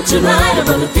began to write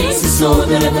about the things he saw.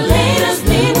 The Revelator's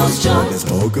name was John. Let's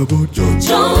talk about John.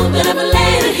 John the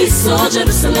Revelator, he saw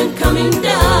Jerusalem coming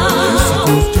down.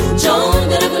 John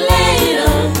the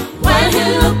Revelator, when he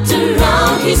looked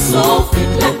around, he saw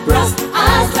feet like brass,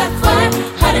 eyes like fire,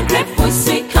 had a great voice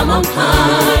say, "Come on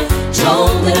high."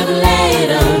 John the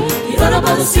Revelator, wrote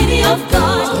about the city of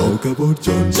God. Talk about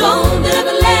John. John the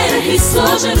Revelator, he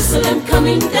saw Jerusalem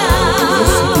coming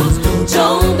down.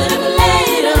 John the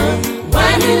Revelator,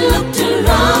 when he looked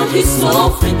around, he saw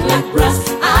feet like brass,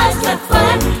 eyes like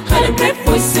fire, had a great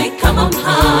voice say, "Come on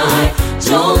high."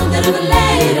 John the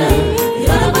Revelator, he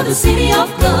wrote about the city of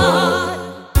God.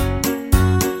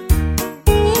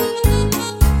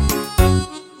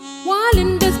 While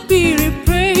in the Spirit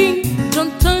praying, John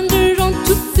turned around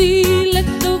to see, let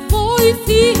the voice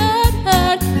he had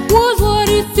heard was what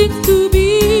it seems to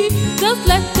be. Just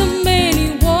like the many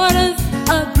waters,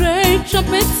 a great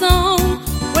trumpet sound.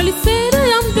 Well, he said, "I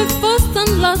am the first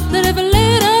and last." The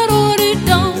Revelator wrote it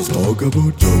down. Let's talk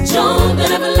about John. John the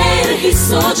Revelator, he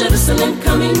saw Jerusalem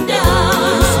coming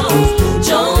down.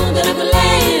 John the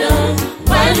Revelator,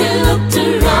 when he looked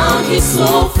around, he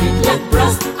saw feet like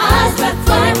brass, eyes like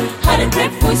fire, had a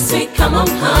great voice say, "Come on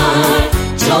high."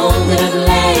 John the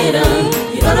Revelator,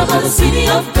 he wrote about the city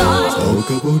of God. Talk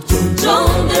about John.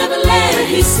 John the Revelator,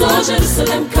 he saw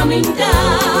Jerusalem coming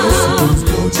down.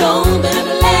 John the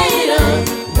Revelator,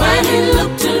 when he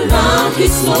looked around, he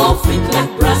saw feet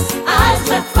like brass, eyes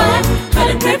like fire, had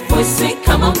a great voice say,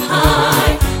 "Come on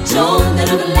high." John the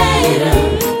Revelator,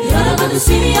 he wrote about the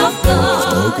city of God.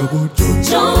 Talk about John.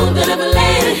 John the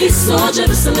Revelator, he saw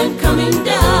Jerusalem coming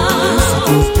down.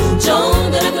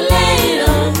 John the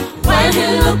Revelator, when he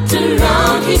looked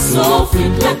around, he saw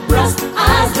feet like brass,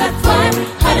 eyes like fire,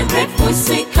 had a great voice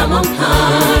say, "Come on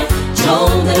high."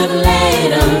 John the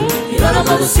Revelator, he wrote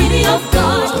about the city of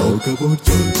God. Talk about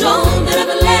John. John the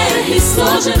Revelator, he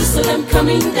saw Jerusalem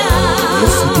coming down.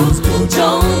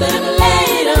 John the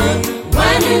Revelator,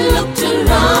 when he looked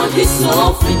around, he saw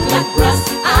feet like brass,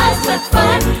 eyes like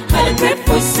fire, had a great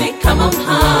voice say, "Come on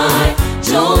high."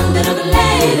 John the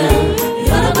Revelator, he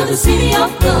wrote about the city of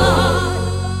God.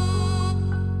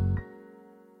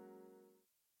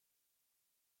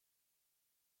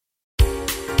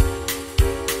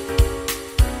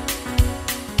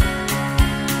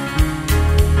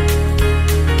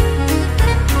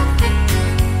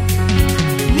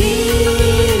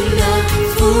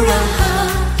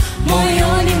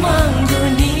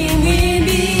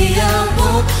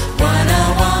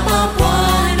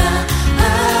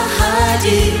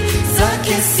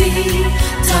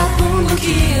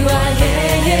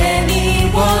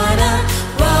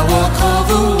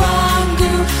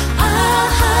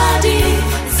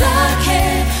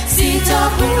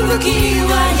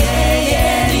 Ukiwa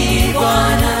yeye ni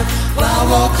Bwana wa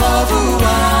wokovu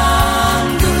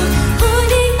wangu.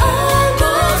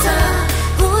 Uniongoza,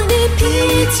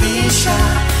 unipitisha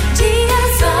njia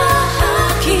za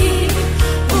haki.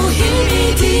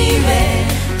 Uhimidiwe.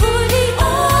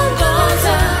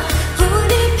 Uniongoza,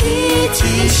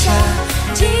 unipitisha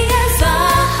njia za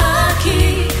haki.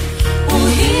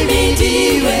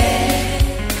 Uhimidiwe.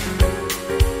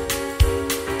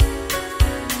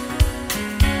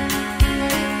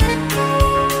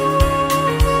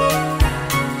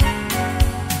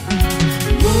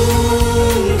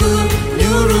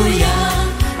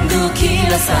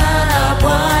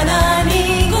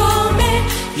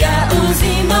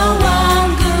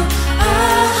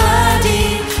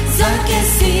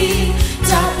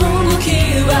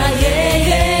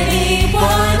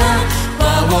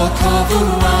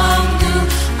 wokovu wangu,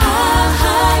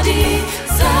 ahadi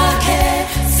zake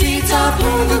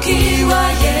sitapungukiwa.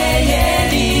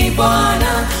 Yeye ni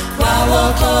Bwana wa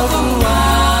wokovu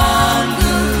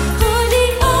wangu.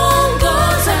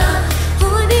 Huniongoza,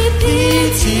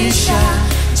 hunipitisha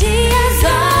njia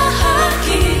za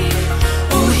haki,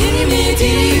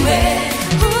 uhimidiwe.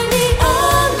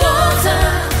 Huniongoza,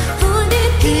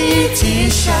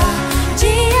 hunipitisha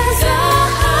njia za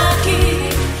haki,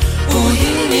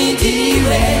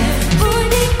 uhimidiwe.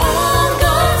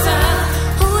 Huniongoza,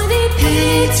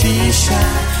 hunipitisha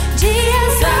njia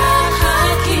za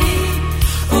haki,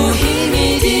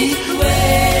 uhimidiwe.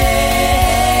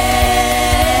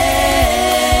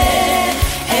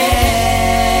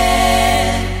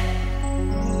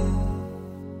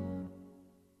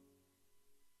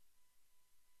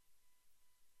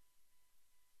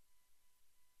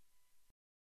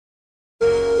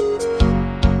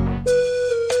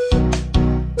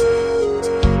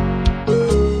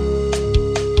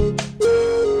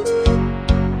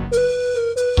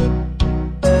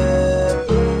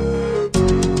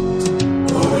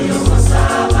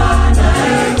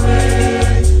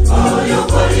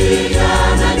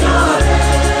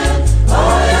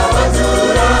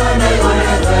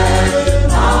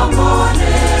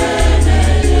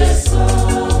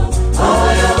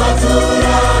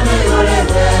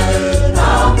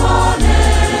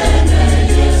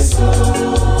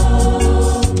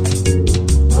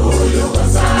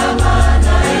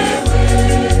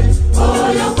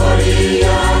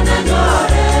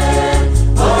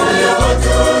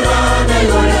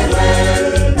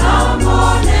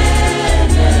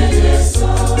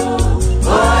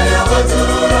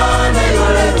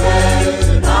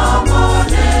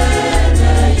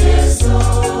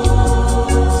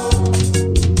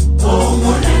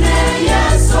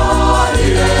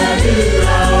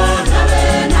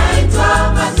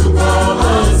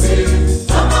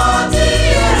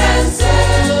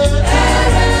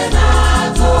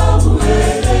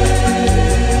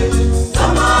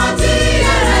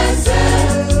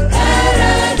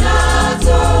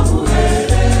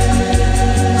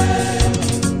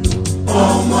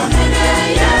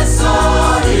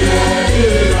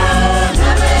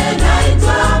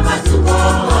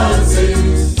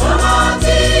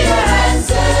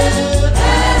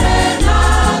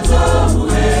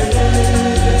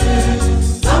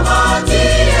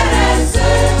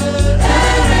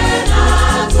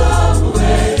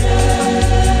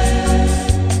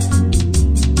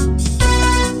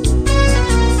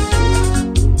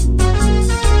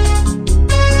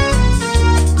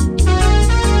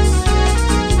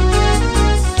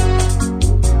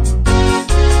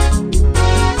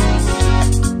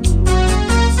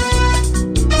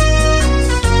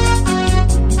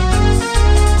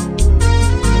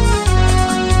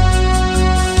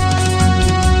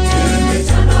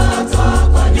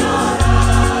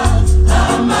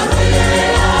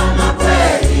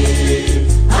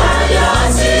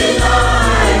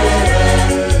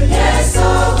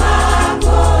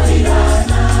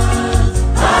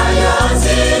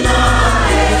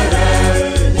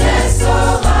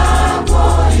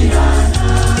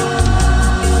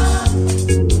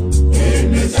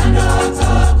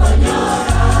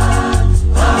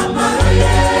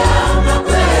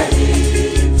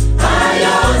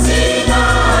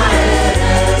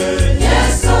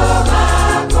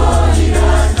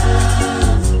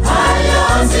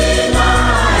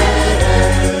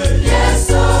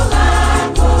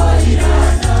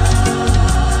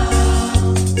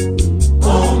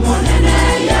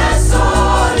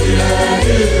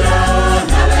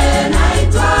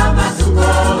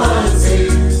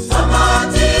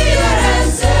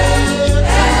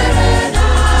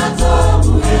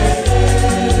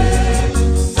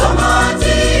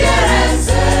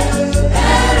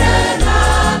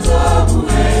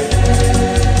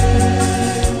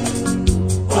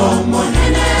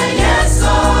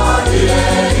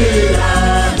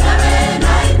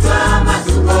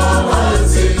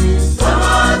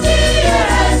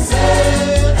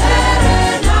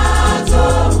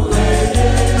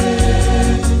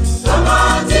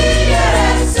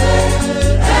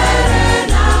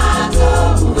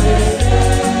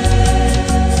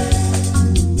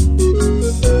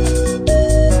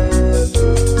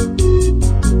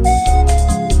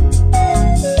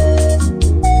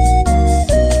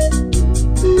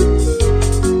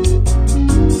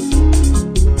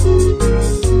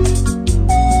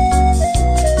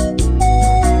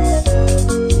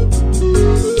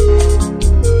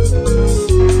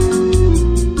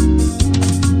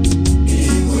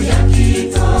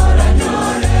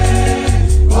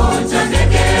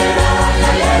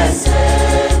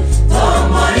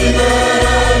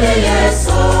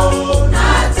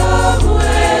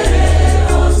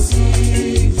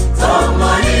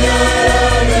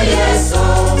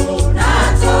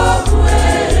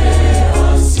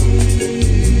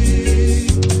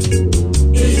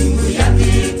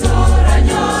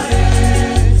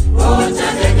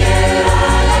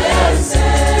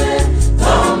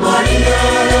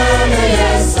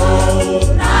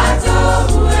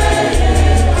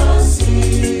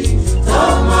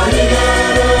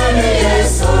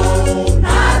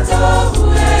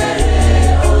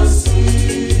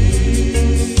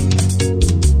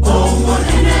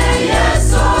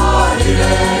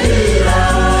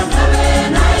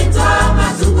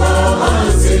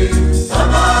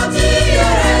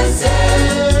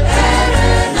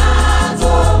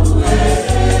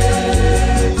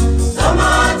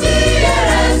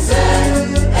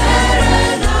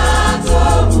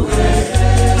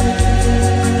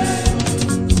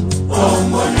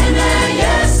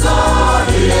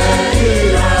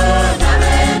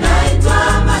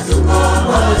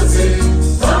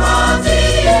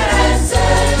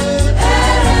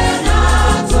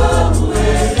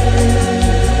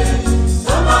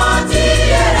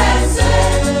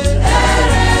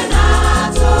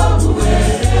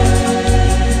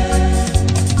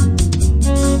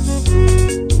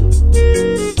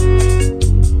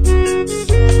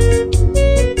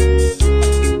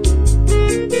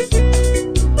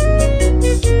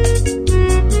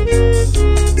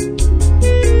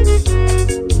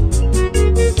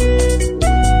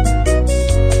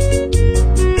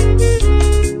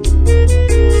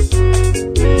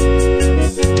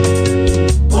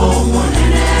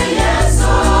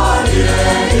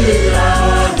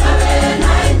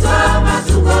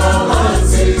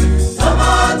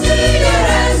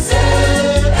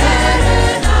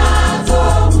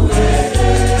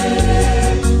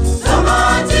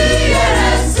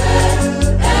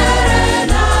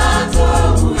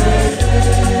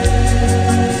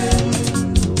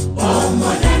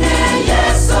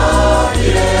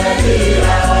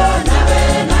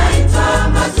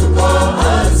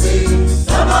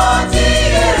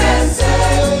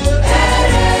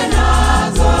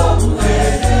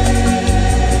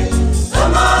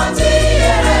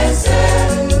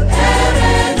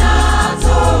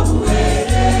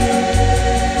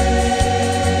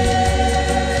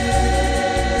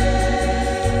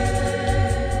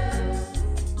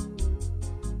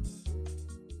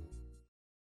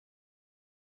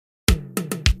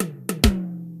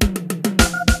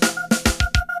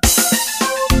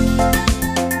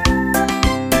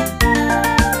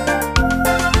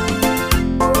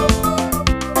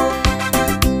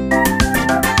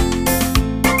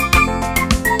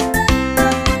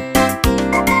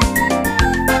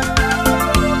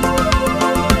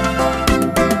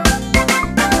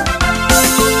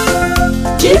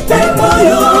 Jipe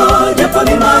moyo japo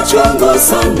ni machungu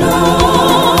sana,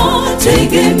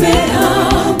 tegemea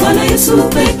Bwana Yesu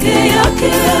peke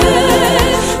yake.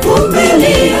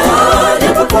 Vumilia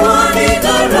japo kwa ni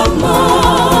gharama,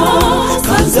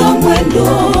 kaza mwendo,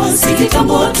 si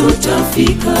kitambo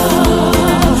tutafika.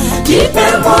 Jipe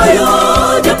moyo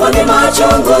japo ni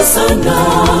machungu sana,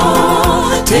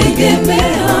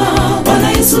 tegemea Bwana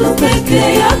Yesu peke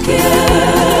yake.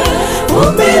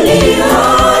 Vumilia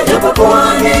japo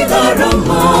kwa ni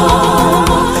gharama,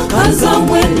 kaza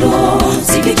mwendo,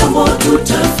 si kitambo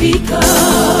tutafika.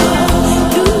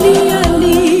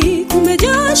 Duniani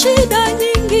kumejaa shida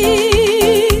nyingi,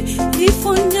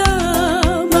 ifonya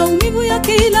maumivu ya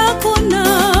kila kona.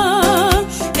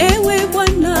 Ewe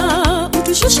Bwana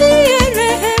utushushie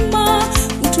rehema,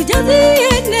 utujazie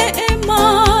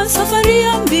neema, safari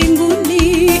ya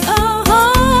mbinguni.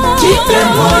 Jipe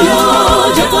moyo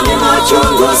japo ni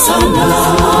machungu sana,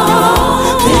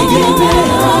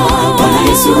 tegemea Bwana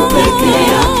Yesu peke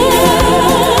yake.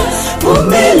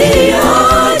 Vumilia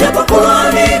japo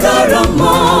kwa ni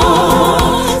gharama,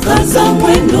 kaza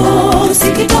mwendo,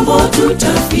 si kitambo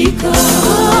tutafika.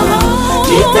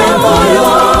 Jipe moyo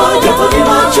japo ni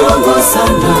machungu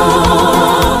sana,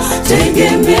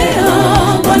 tegemea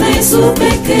Bwana Yesu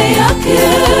peke yake.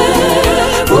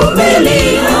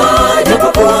 Vumilia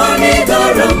japo kwa ni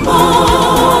gharama,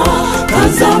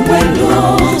 kaza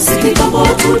mwendo, si kitambo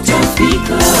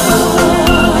tutafika.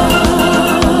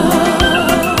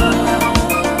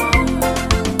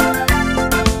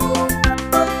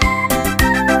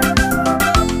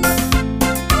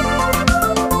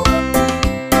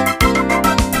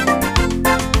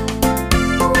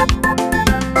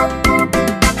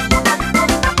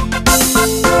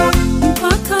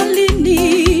 Mpaka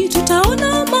lini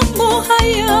tutaona mambo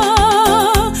haya?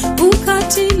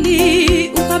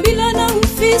 Ukatili, ukabila na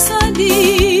ufisadi.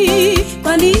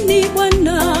 Kwa nini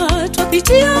Bwana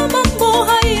twapitia mambo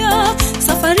haya?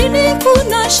 Safarini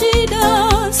kuna shida,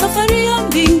 safari ya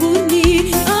mbinguni.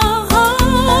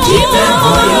 Jipe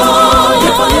moyo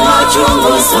japo ni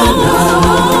machungu sana,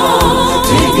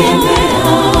 tegemea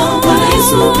Bwana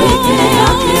Yesu peke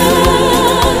yake.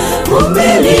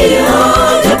 Vumilia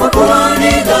japo kwa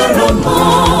ni gharama,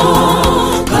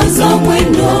 kaza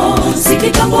mwendo, si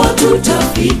kitambo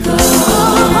tutafika.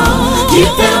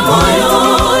 Jipe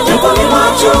moyo japo ni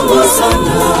machungu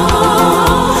sana,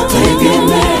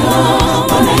 tegemea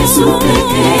Bwana Yesu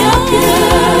peke yake.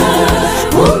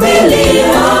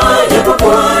 Vumilia japo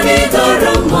kwa ni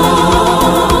gharama,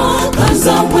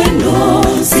 kaza mwendo,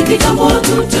 si kitambo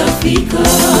tutafika.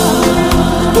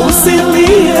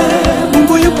 Usilie,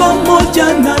 Mungu yu pamoja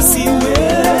nasi we.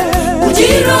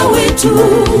 Ujira wetu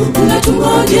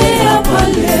unatungojea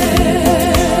pale.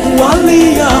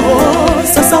 Waliao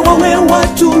sasa wawe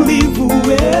watulivu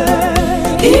we.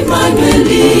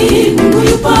 Emmanueli, Mungu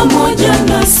yu pamoja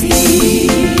nasi.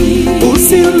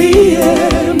 Usilie,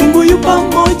 Mungu yu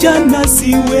pamoja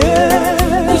nasi we.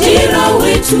 Ujira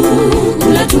wetu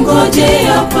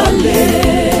unatungojea pale.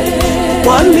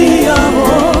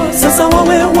 Waliao sasa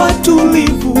wawe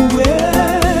watulivu we.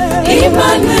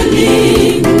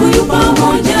 Emmanueli, Mungu yu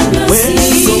pamoja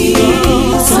nasi.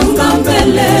 Songa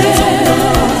mbele,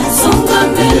 songa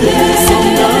mbele,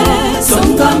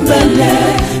 songa mbele,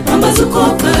 pambazuko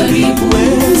karibu.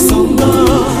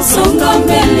 Songa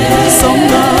mbele,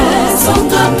 songa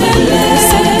mbele,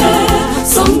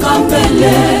 songa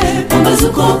mbele,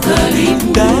 pambazuko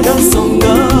karibu.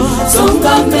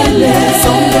 Songa mbele,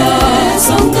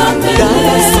 songa mbele,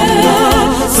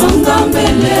 songa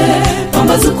mbele,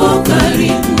 pambazuko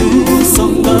karibu.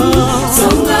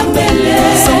 Songa mbele,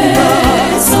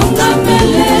 songa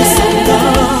mbele,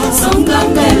 songa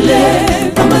mbele,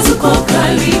 pambazuko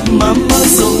karibu. Mama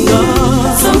songa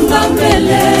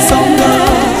mbele,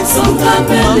 songa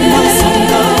mbele,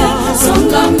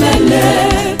 songa mbele,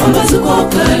 pambazuko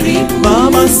karibu.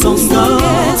 Mama songa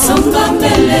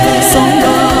mbele,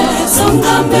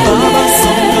 songa mbele,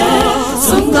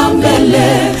 songa mbele,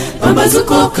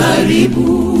 pambazuko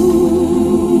karibu.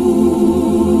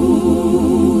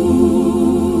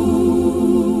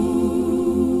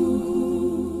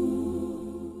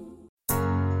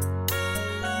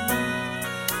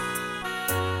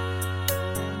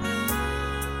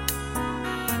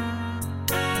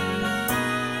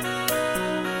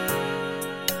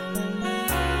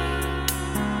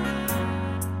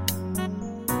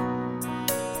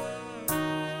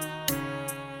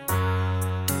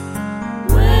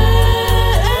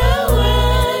 Wewe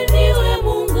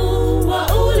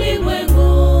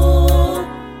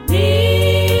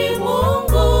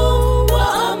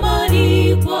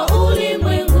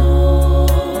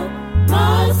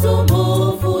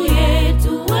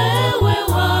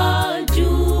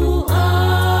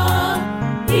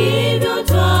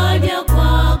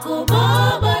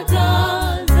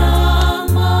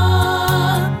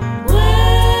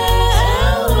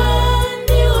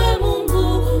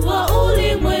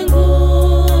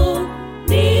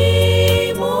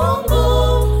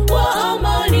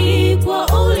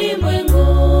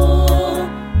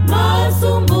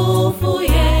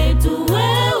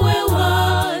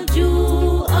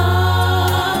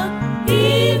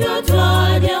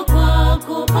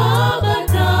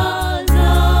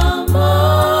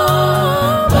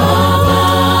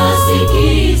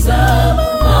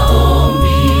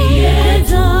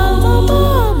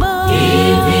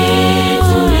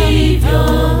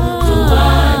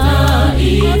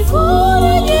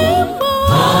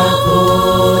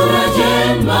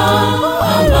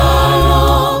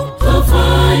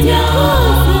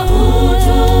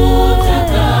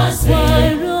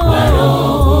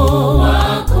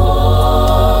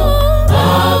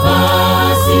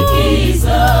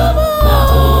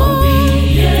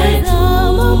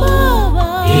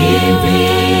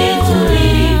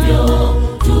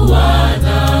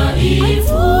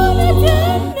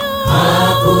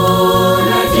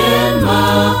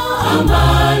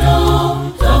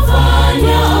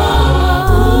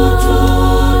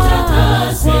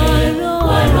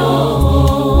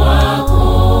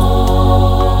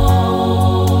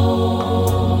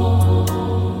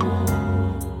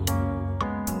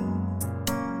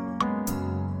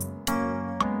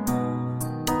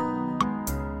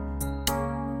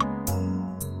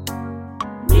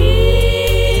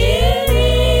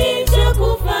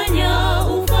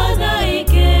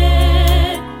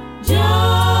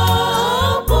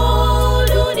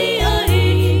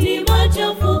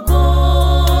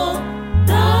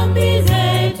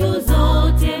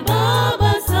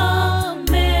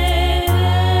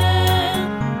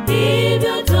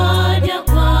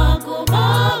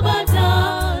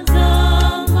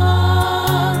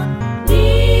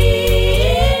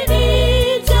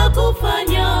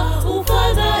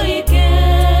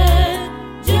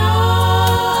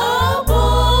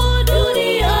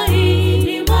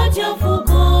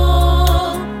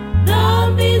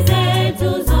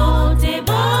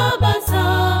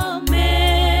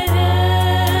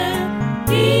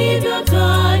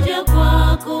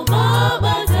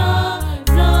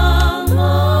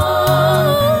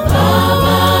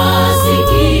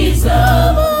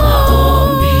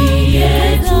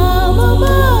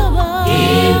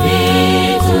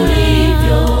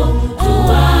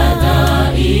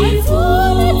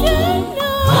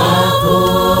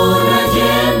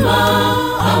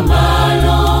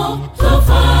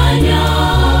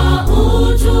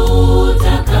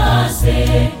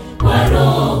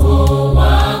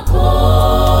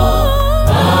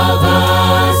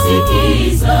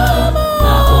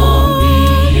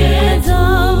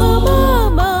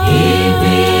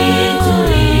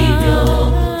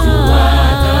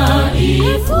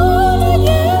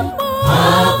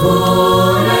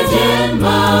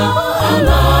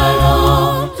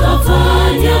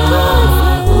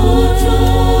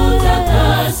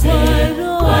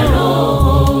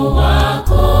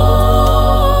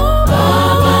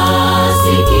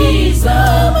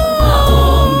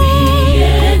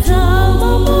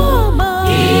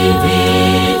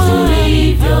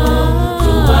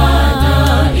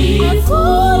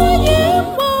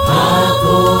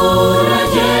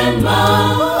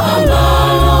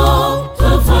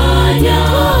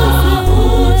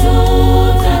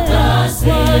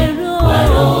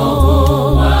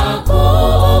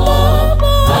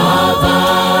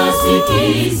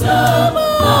sikiliza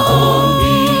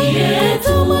maombi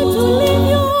yetu.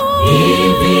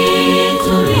 Hivi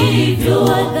tulivyo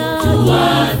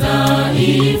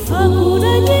tuwadhaifu,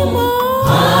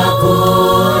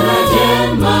 hakuna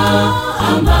jema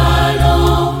ambalo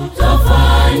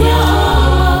twafanya,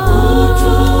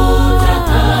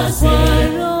 ututakase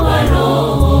kwa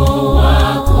Roho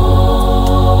wako.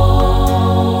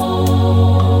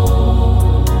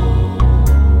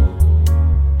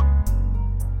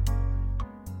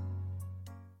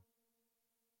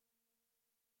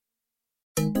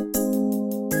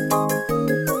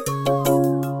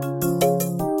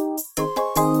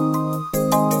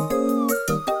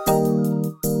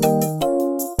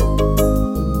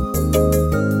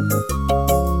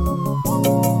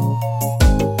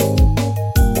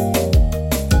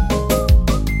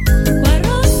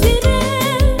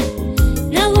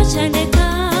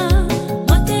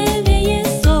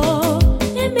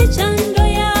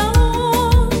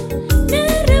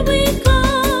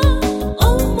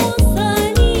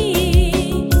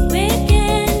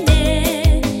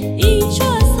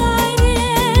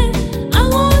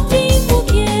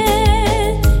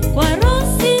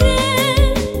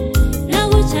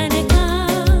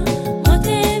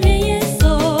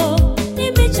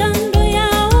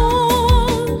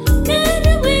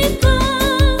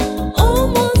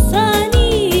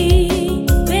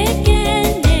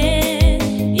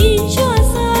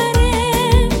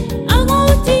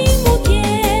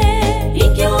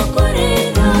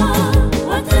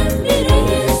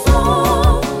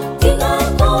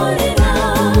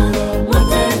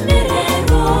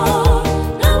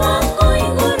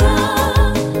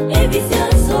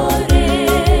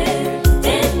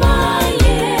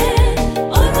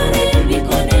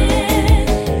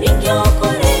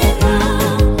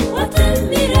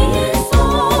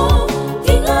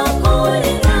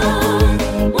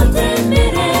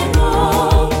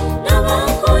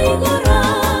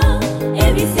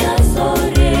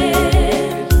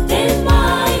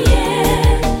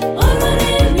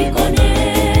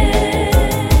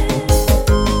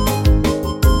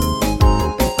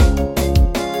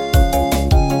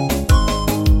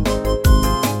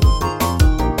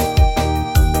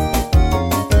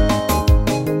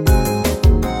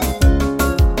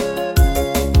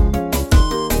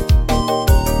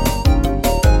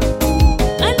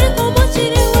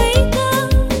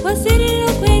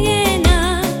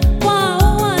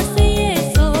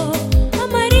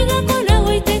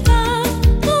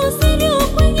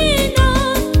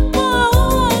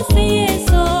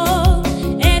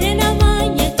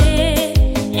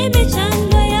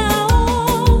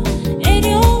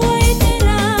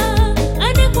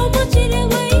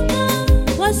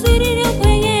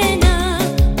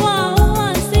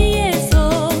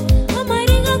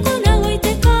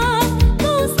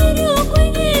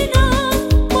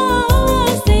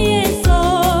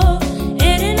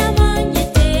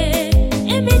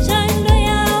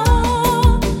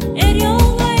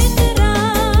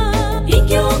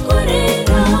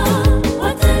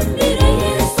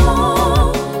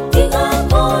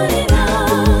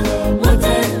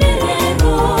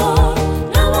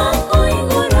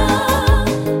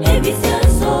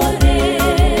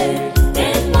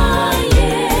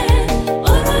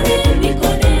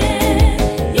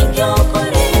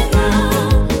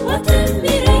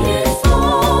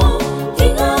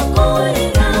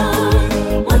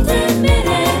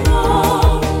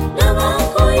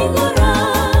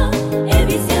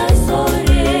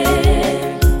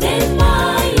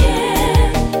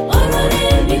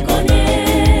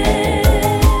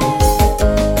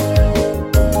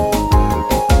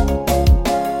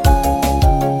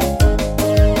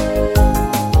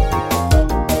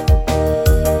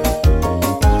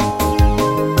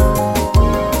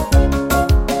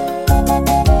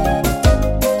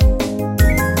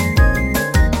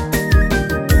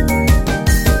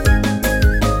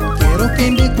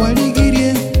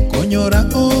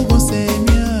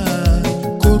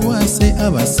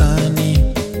 abasani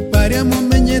bari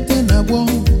mumenyete nabo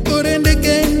orende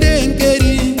kende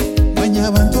ngeri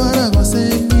banyabantwara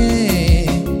gosemye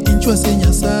inchwa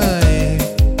senyasae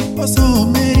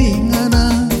osomeri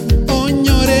ngana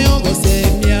onyore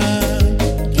ogosemya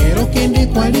kero kende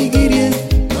kwaligirie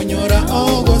onyora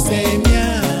ogosemya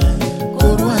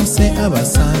kurwase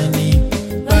abasani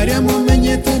bari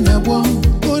mumenyete nabo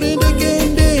orende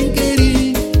kende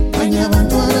ngeri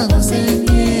banyabantwara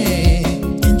gosemye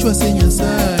inchwa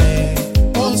senyasae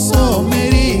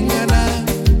osomeri ngana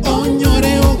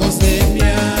onyore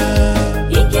ogosemya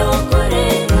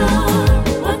Ikiokorera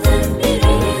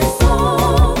watembere Yesu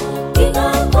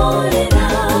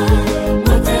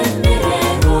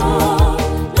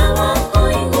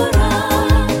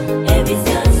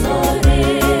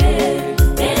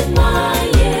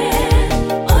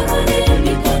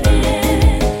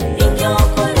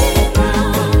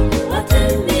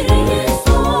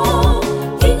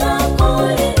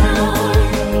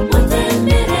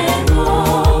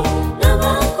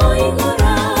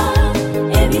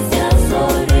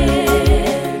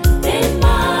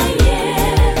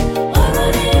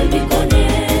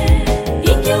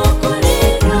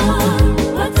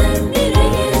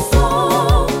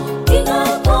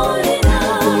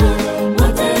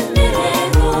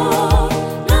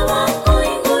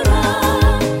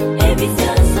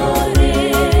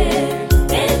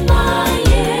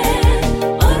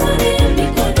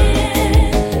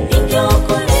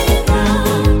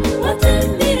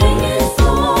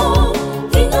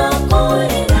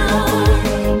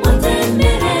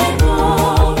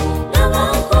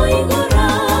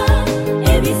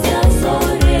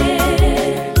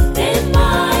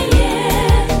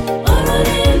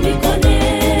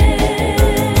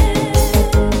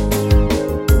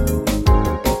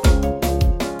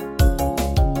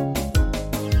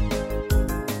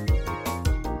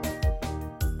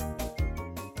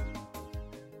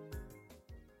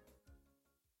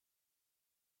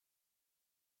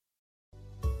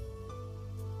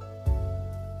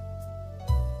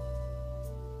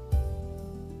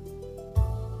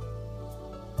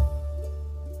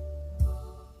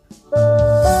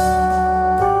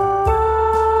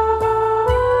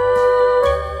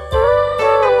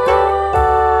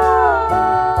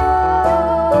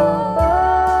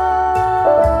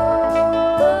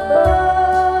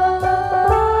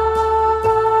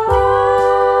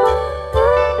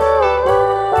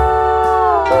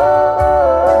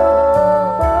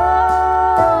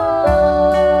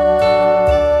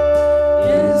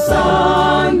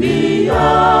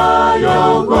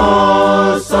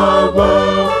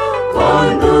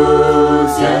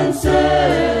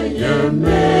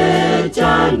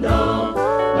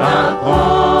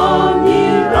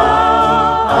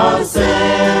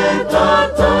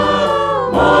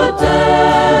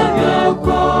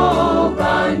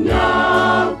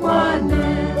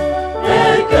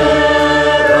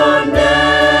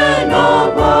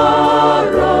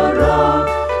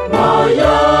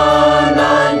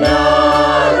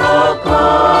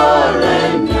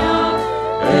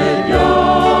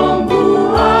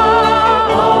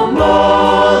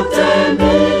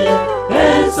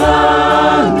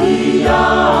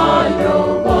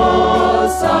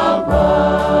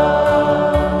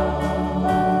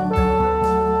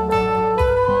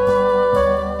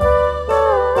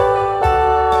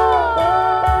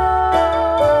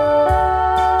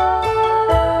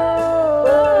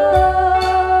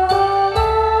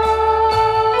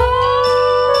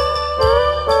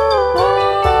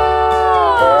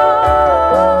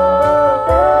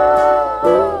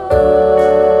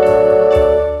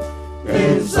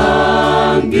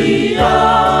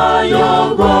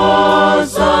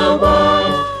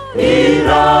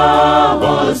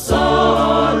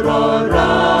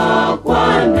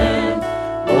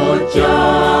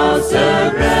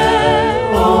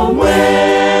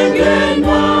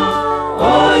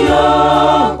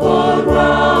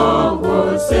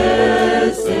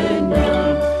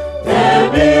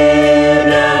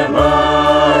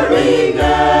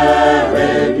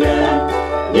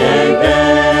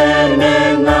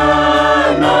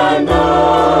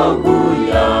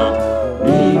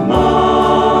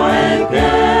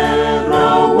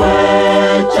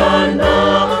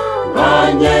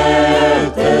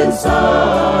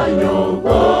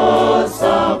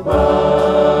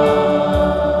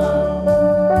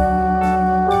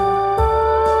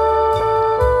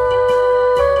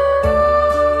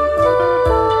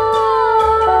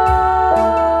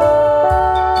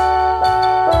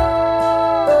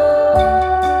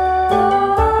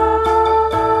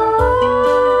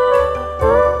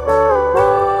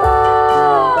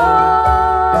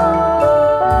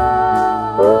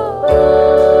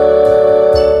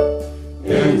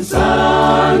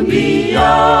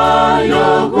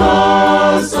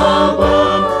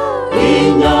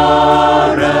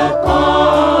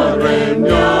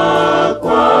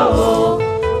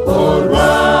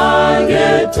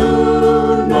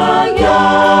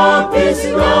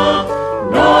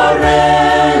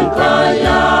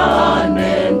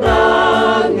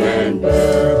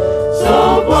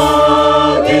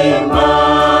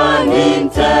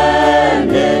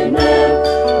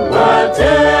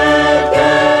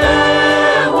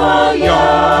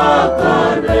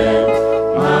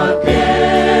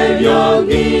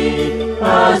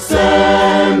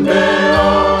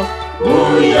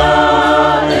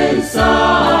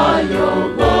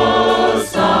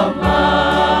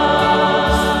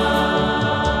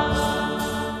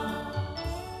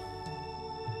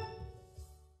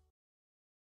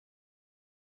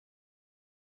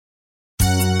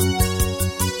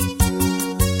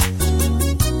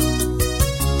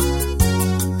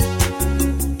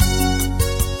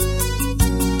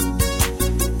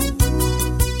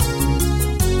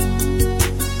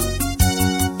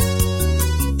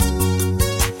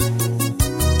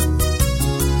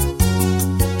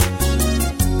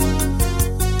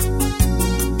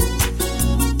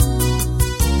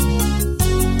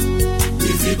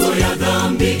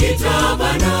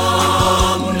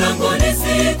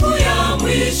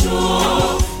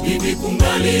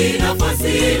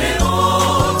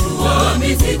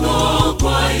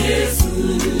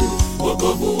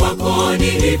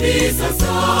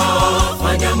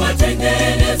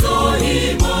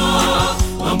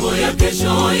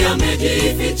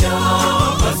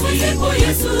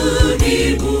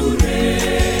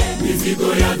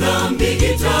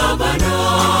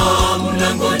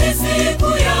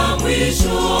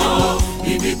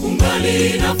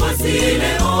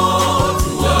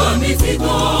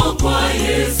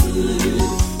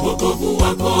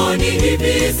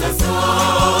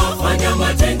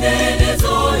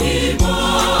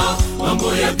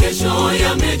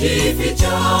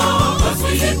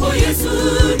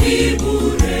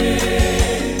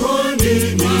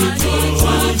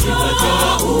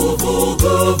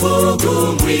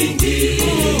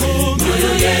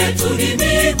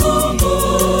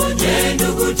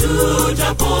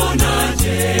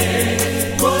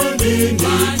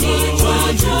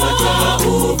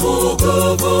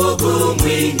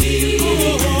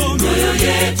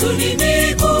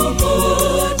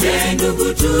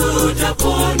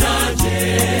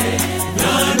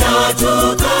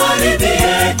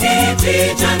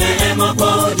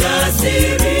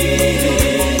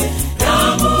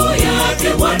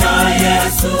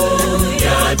Yesu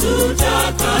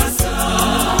yatutakasa,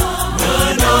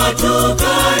 na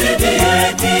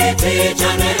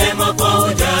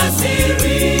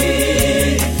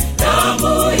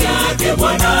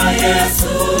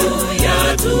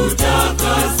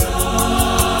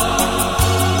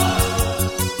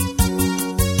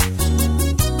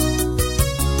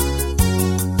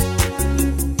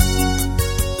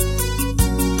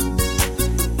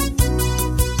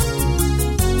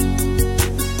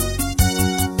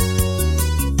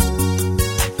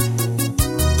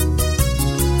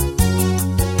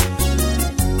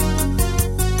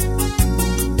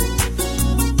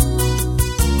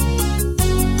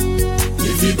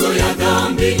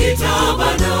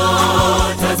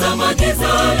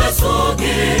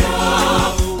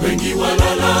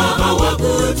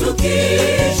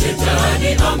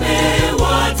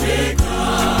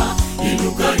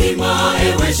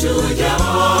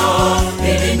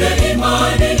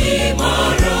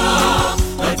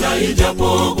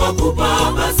ijapo kwa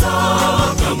kupapasa,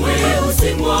 kamwe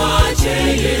usimwache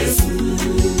Yesu.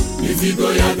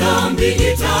 Mizigo ya dhambi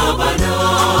itabana,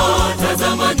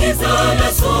 tazama giza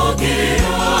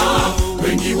lasogea,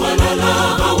 wengi walala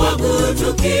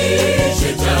hawagutuki,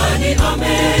 shetani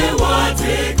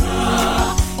amewateka.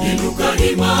 Inuka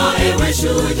ima ewe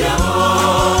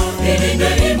shujaa,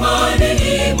 ilinde imani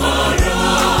imara,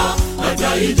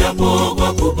 hata ijapo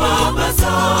kwa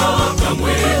kupapasa,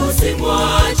 kamwe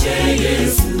usimwache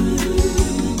Yesu.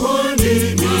 Kwani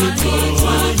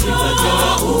nitwacha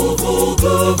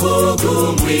uvuguvugu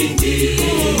mwingi,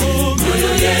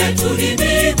 mioyo yetu ni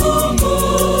migumu,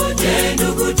 je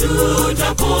ndugu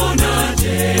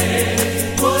tutaponaje?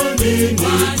 Kwani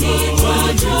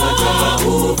nitwacha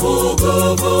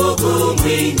uvuguvugu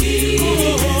mwingi,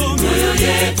 mioyo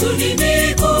yetu ni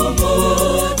migumu,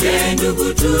 je ndugu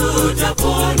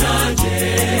tutaponaje?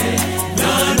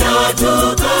 Na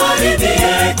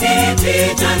tukaribie kiti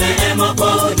cha neema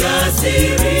kwa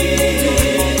ujasiri,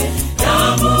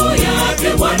 damu yake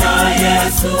Bwana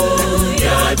Yesu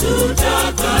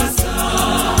yatutakasa.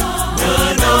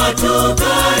 Na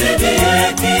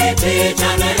tukaribie kiti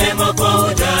cha neema kwa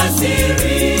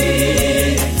ujasiri,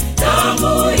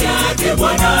 damu yake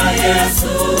Bwana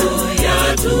Yesu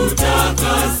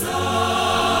yatutakasa.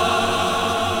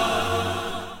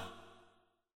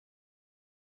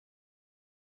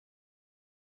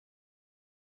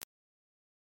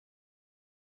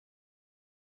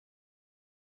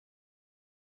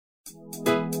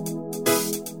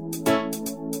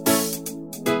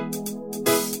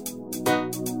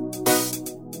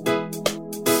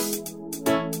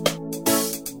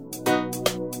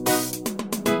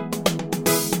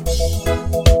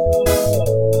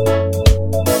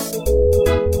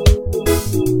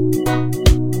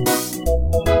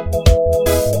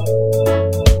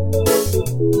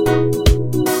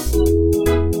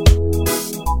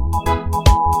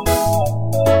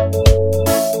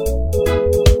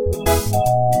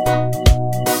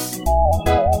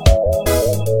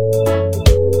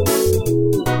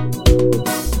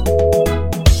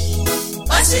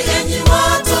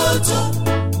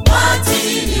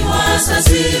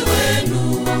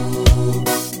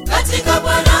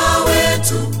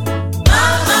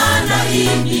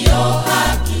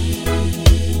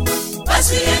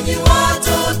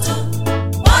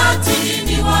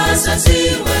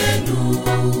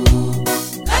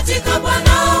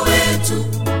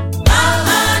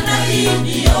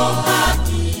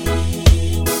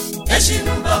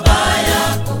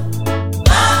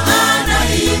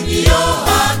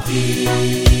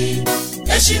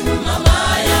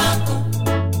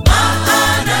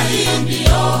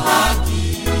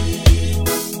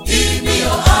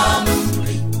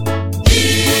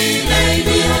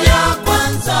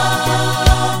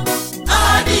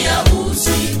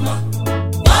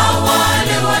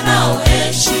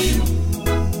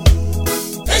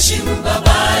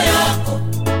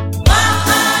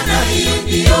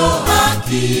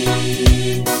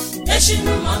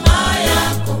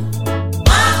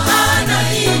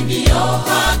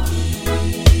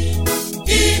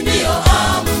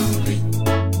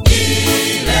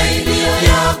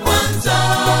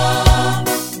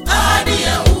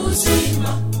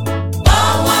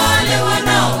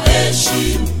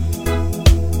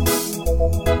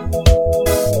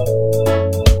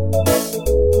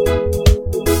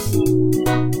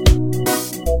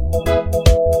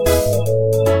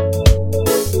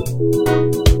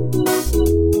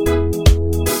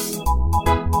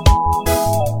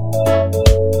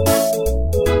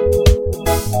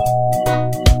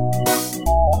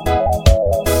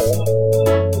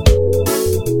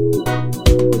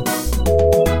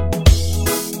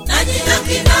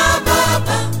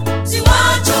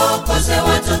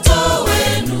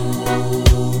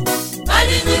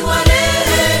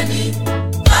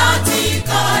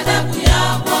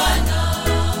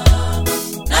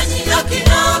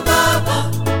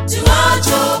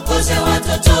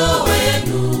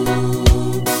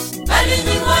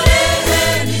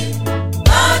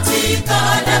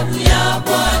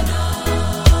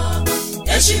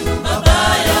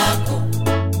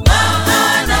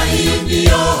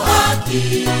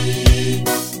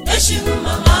 Heshimu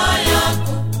mama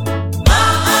yako,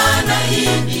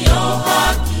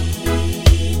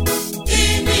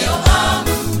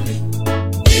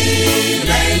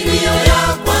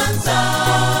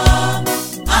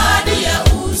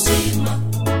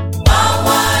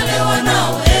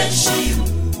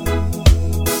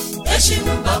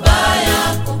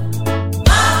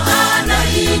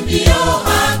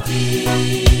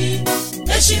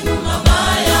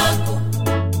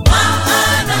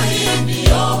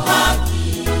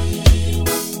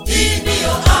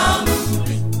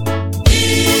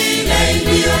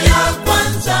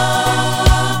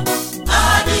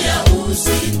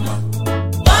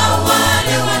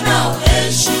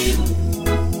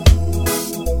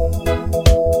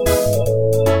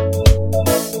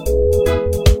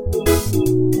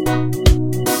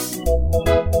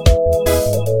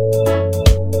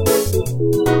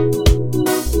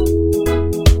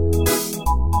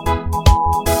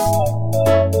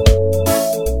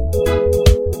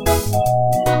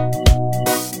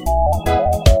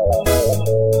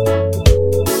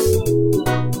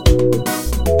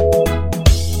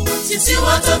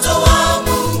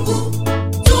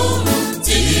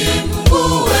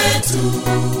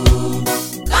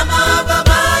 kama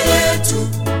baba yetu,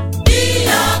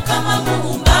 pia kama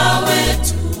muumba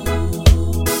wetu.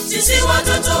 Sisi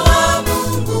watoto wa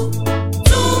Mungu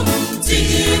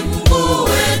tumtii Mungu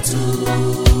wetu,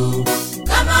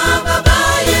 kama baba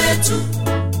yetu,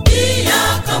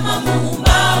 pia kama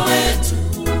muumba wetu.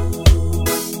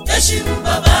 Heshimu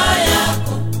baba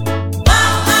yako,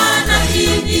 maana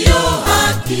hii ndiyo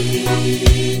haki.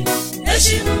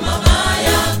 Heshimu mama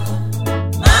yako,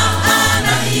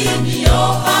 maana hii ndiyo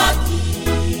haki.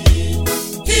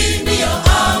 Hii ndiyo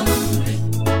amri,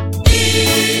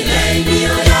 ile iliyo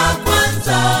ya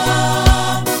kwanza,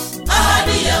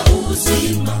 ahadi ya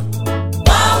uzima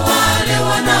kwa wale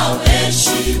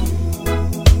wanaoheshimu.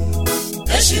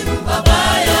 Heshimu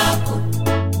baba yako,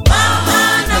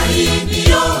 maana hii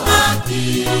ndiyo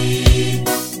haki.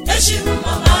 Heshimu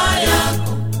mama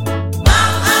yako,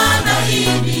 maana hii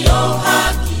ndiyo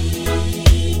haki.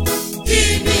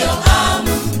 Hii ndiyo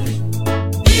amri,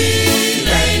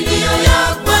 ile iliyo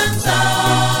ya kwanza,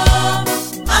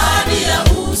 ahadi ya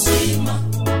uzima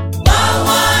kwa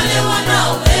wale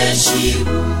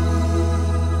wanaoheshimu.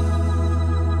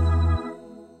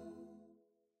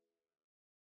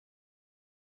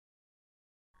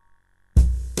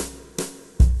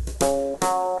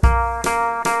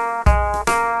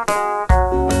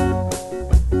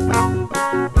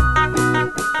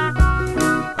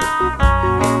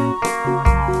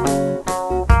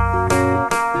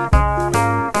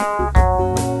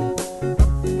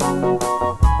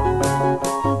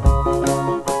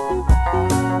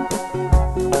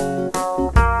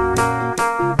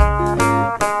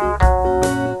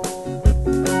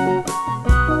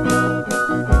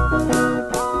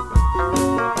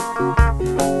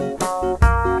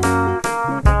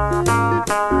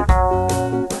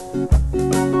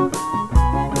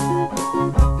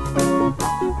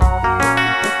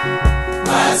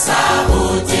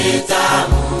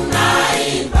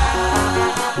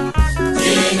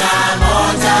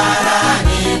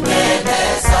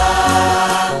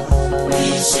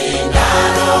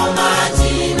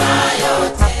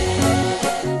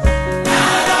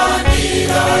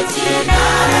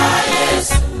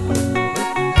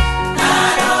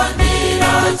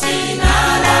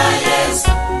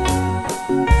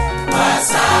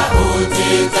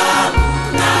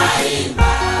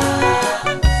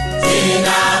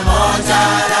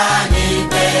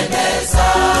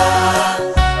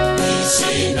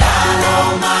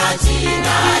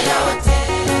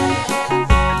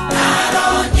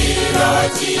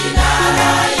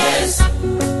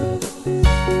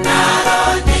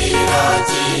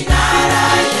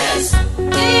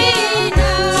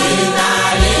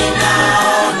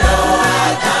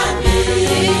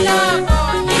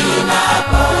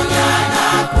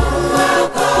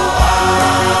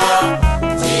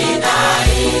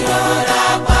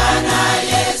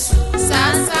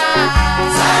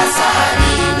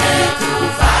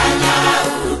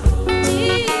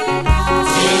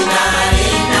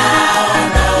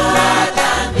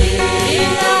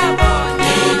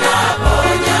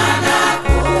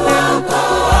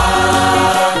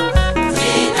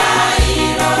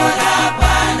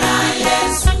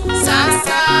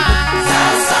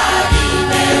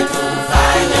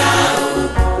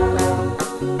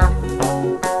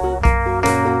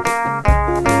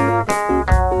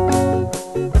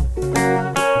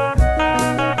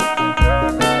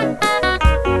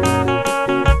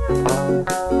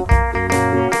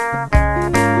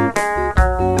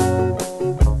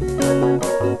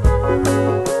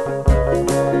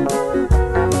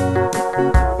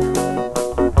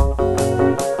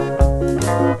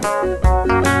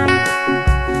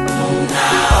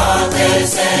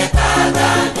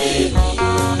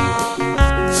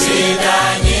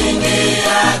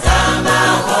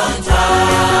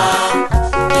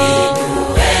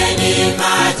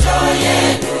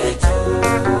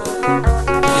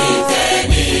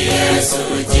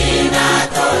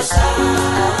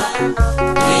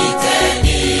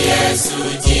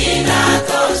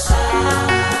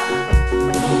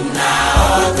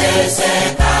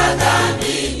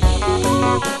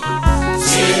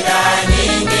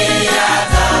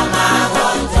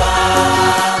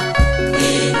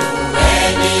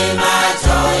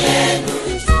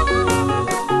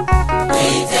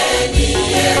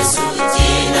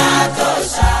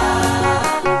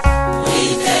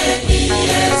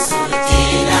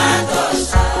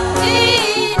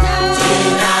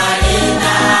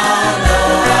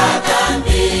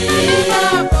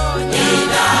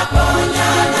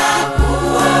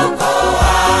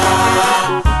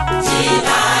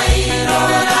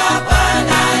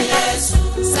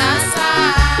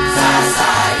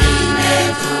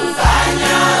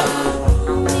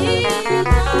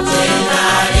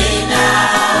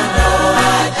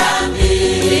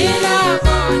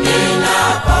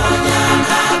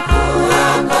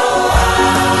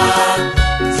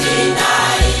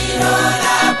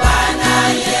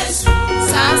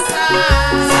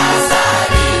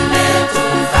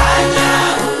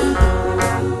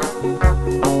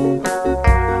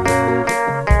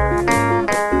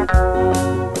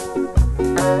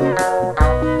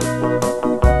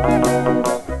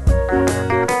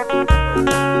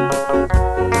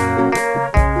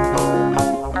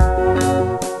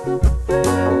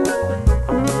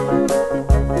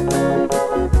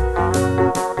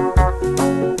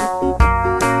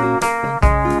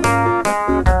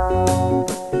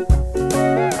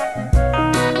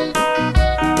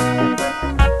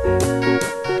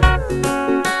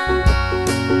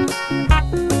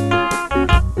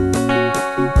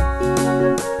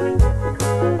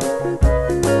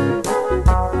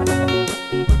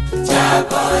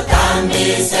 japo dhambi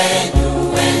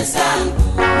zenu wenzangu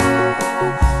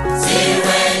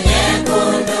ziwe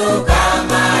nyekundu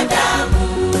kama damu,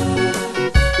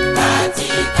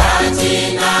 katika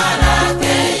jina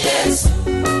lake Yesu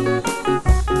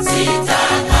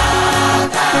zitang'aa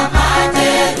kama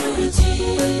theluji,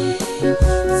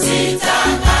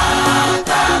 zitang'aa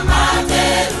kama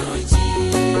theluji.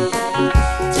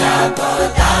 Japo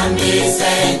dhambi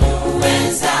zenu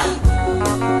wenzangu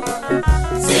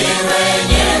ziwe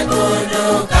nyekundu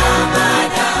kama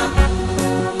damu,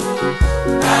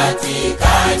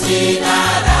 katika jina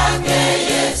lake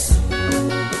Yesu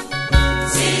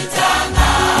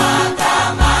zitang'aa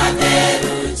kama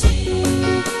theluji,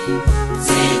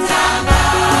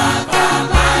 zitang'aa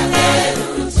kama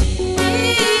theluji.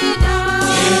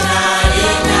 Jina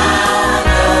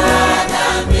linaondoa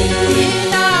dhambi,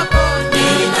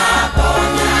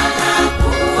 linaponya na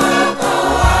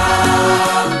kuokoa.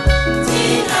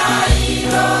 Jina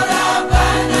hilo la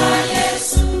Bwana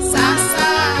Yesu sasa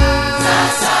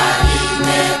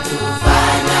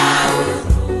limetufanya huru.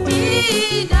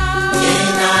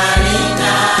 Jina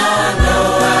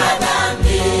linaondoa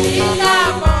dhambi,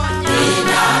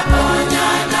 linaponya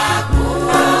na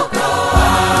kuokoa.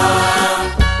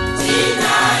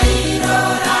 Jina hilo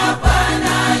la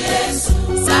Bwana Yesu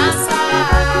sasa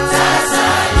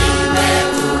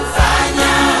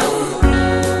limetufanya huru.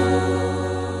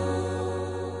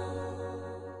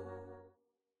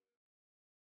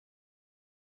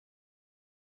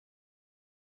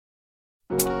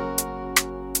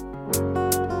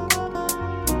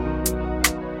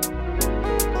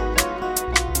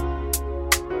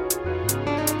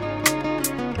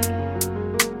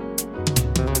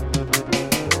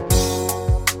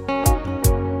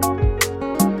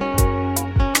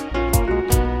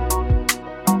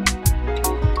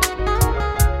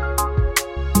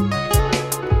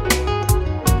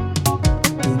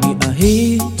 Dunia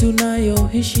hii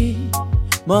tunayoishi,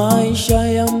 maisha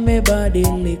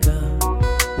yamebadilika.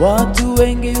 Watu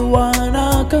wengi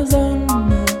wanakazana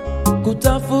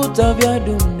kutafuta vya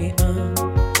dunia,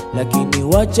 lakini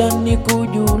wacha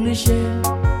nikujulishe,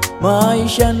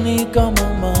 maisha ni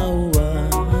kama maua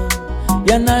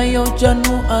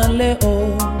yanayochanua leo,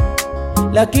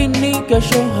 lakini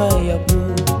kesho hayapo.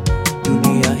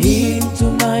 Dunia hii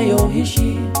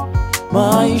tunayoishi,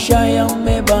 maisha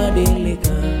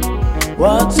yamebadilika.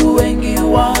 Watu wengi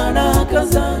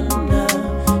wanakazana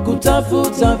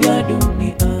kutafuta vya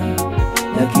dunia,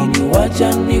 lakini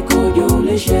wacha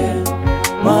nikujulishe,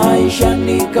 maisha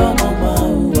ni kama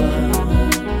maua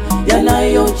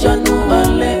yanayochanua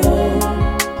leo,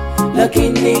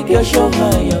 lakini kesho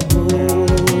hayapo.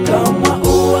 Kama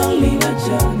ua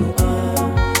linachanua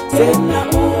tena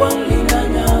ua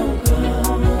linanyauka,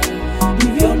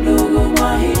 ndivyo ndugu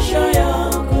maisha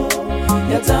yako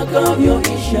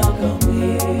yatakavyoisha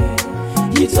kamwe.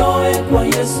 Jitoe kwa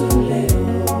Yesu leo,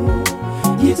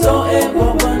 jitoe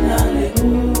kwa Bwana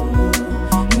leo.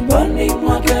 Nyumbani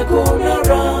mwake kuna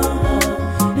raha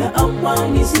na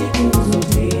amani siku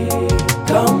zote.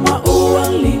 Kama ua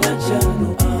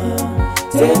linachanua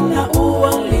tena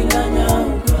ua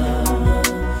linanyauka,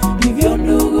 ndivyo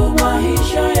ndugu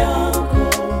maisha yako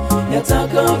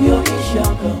yatakavyoisha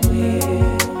kamwe.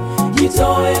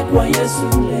 Jitoe kwa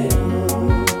Yesu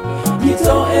leo,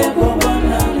 jitoe kwa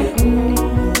Bwana leo.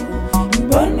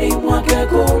 Nyumbani mwake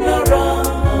kuna raha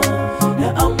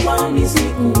na amani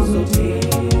siku zote.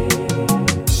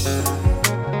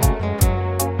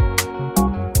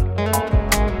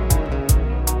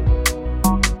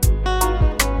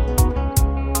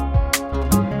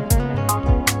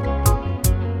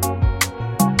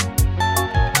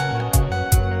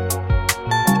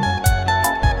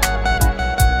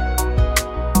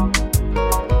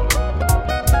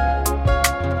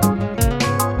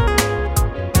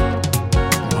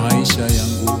 Maisha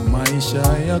yangu,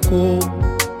 maisha yako,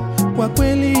 kwa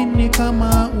kweli ni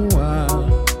kama ua,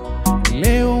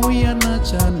 leo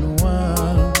yanachanua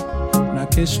na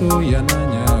kesho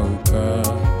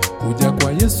yananyauka. Kuja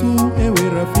kwa Yesu ewe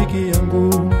rafiki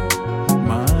yangu,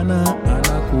 maana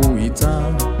anakuita,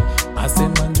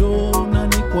 asema njoo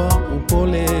nani kwa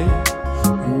upole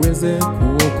uweze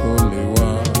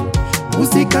kuokolewa.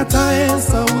 Usikatae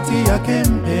sauti yake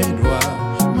mpendwa,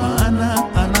 maana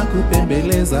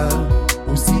anakupembeleza.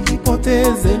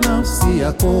 Usiipoteze nafsi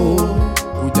yako,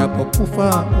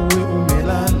 ujapokufa uwe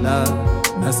umelala,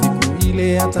 na siku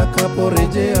ile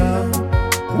atakaporejea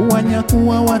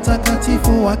kuwanyakuwa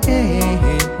watakatifu wake,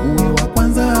 uwe wa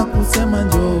kwanza kusema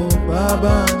njoo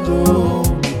Baba, njoo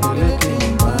nipeleke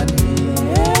nyumbani.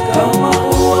 Kama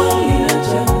ua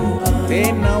linachanua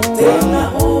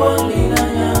tena ua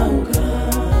linanyauka,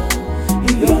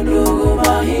 ndivyo ndugu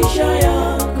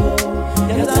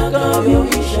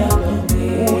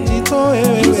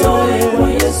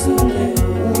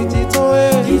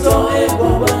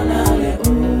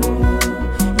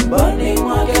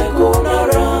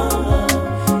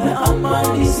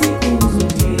amani siku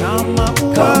zote.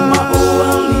 Kama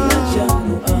ua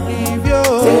linachanua,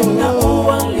 tena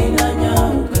ua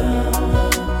linanyauka,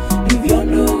 ndivyo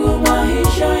ndugu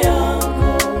maisha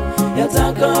yako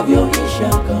yatakavyoisha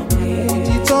kamwe.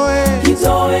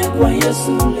 Jitoe kwa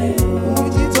Yesu leo,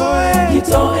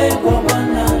 jitoe kwa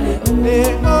Bwana leo.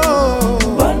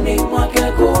 Ndani mwake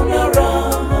kuna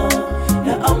raha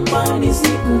na amani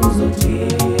siku zote.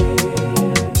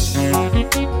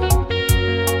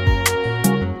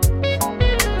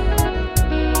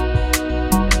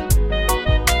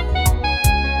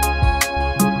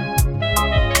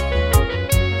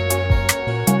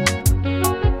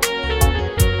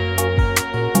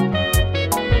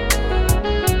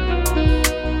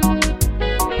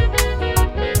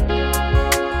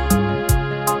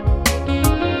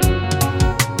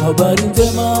 Habari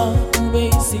njema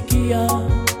umeisikia,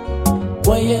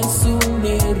 kwa Yesu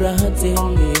ni raha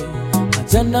tele.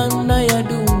 Achana na ya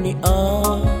dunia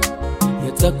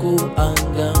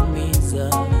yatakuangamiza,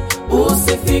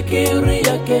 usifikiri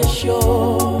ya kesho.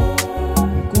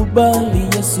 Kubali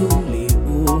Yesu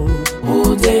leo,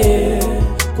 uje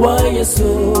kwa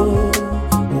Yesu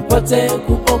upate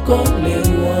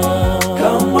kuokolewa.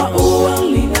 Kama ua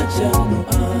linachanua,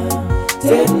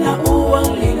 tena ua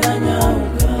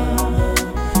linanyauka,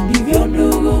 ndivyo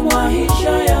ndugu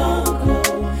maisha yako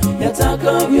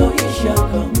yatakavyoisha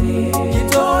kamwe.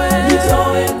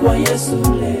 Jitoe kwa Yesu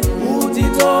leo,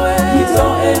 jitoe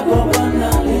kwa Bwana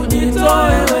leo.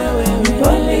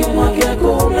 Mbali mwake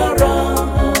kuna raha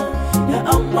na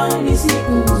amani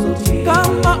siku zote.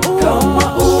 Kama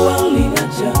ua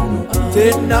linachanua,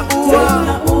 tena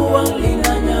ua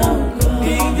linanyauka,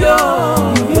 ndivyo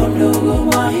ndugu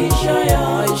maisha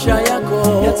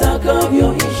yako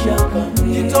yatakavyoisha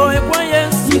kamwe. Jitoe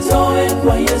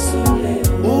kwa Yesu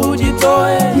leo,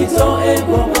 jitoe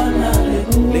kwa Bwana leo.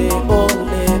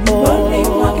 Mbali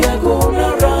mwake kuna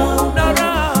raha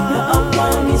na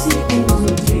amani siku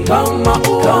zote. Kama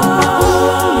ua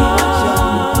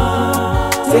linachanua,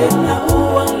 tena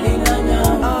ua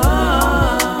linanyauka,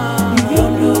 ndivyo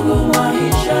ndugu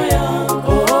maisha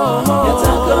yako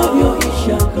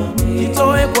yatakavyoisha kamwe.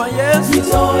 Jitoe kwa Yesu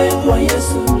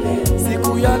leo,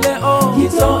 siku ya leo.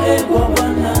 Jitoe kwa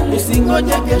Bwana leo,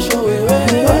 usingoje kesho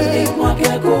wewe. Mbali mwake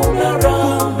kuna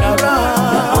raha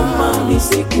na amani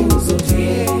siku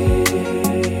zote.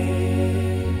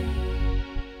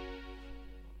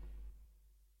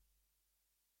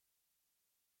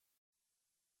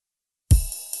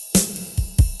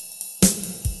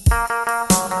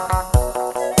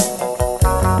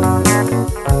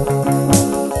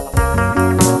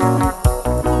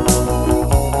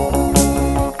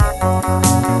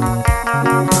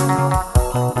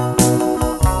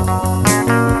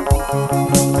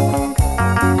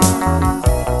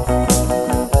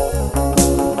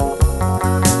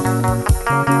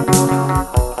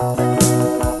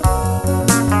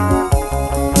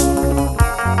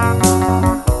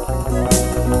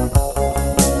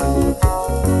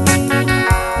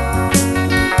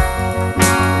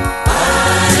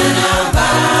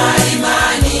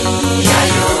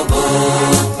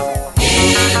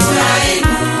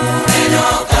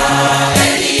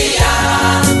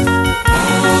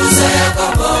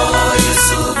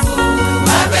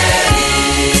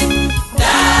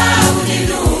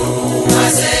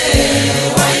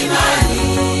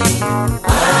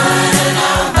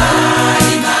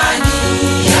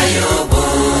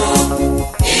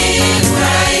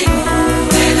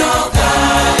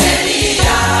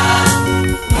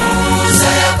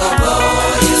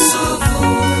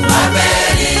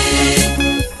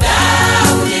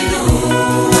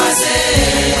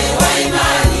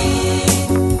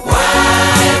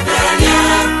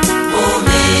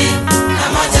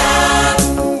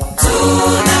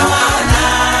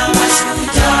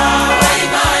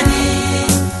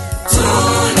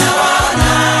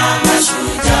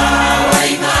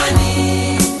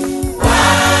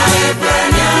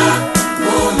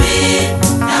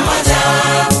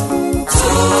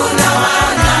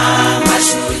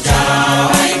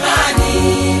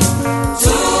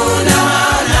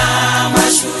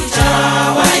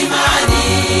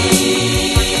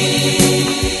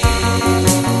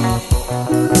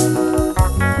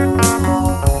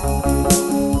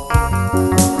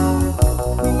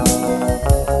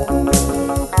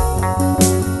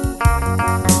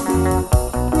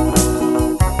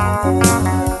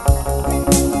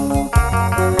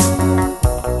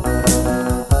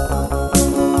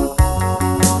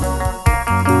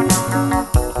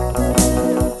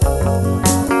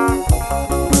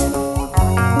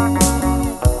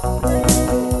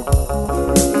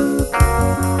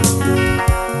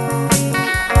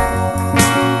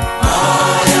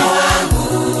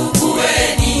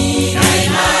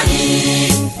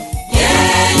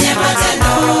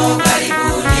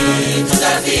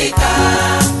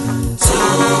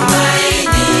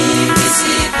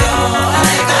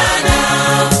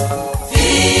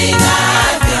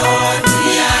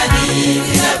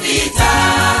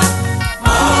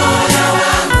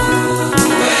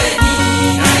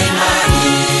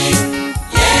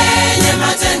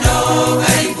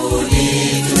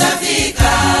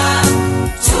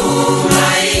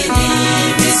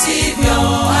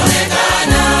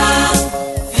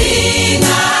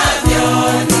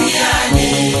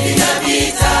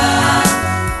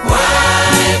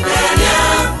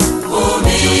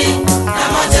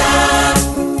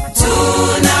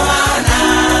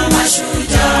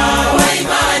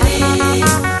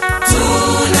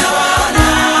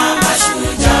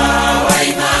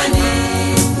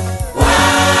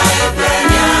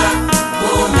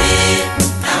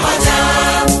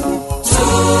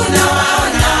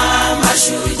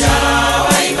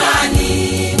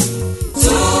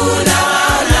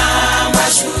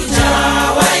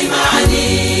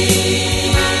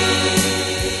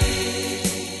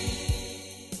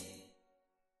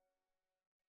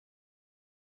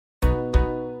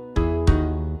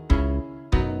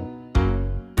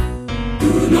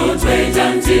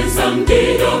 some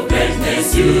deed of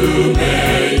greatness you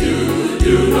may do.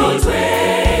 Do not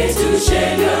wait to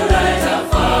share your light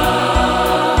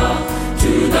afar.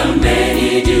 To the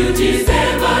many duties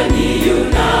ever need you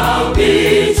now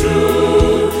be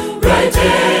true.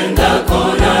 Brighten the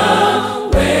corner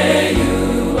where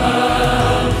you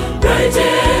are.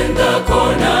 Brighten the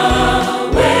corner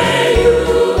where you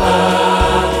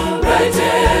are.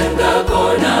 Brighten the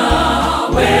corner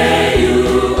where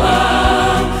you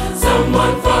are.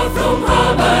 Someone far from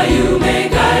harbor you may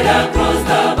guide across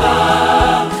the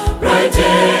bar.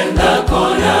 Brighten the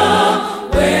corner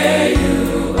where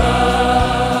you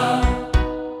are.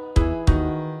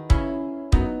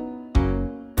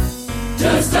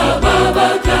 Just above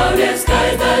a clouded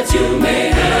sky that you may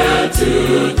help to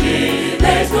clean.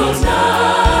 Let no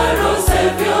narrow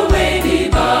self your way be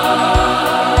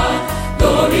barred.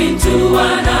 Going to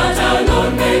an utter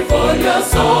Lord may fall your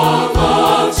song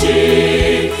of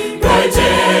cheer.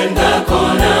 Brighten the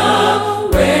corner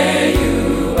where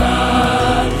you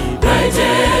are.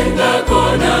 Brighten the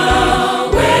corner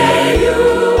where you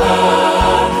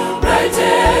are.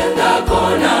 Brighten the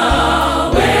corner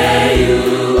where you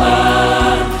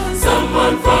are.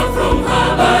 Someone far from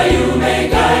harbor you may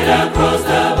guide across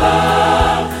the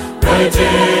bar.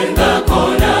 Brighten the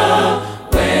corner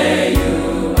where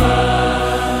you are.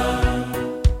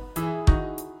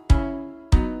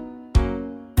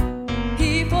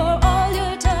 He for all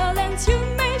your talents you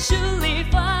may surely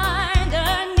find a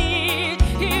need.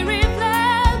 He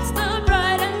reflects the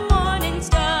bright and morning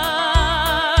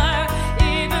star.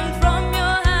 Even from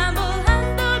your humble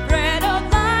hand the bread of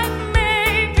life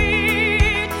may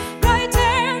feed.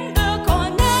 Brighten the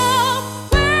corner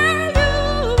where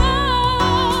you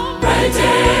are.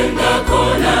 Brighten the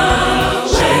corner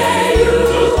where you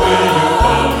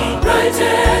are.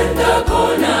 Brighten the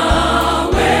corner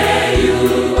where you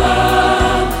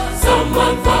are.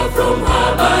 Someone far from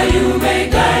harbor you may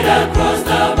guide across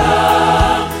the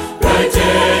bar.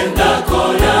 Brighten the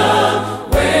corner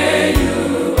where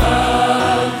you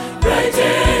are.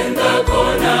 Brighten the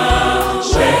corner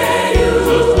where you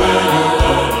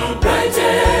are.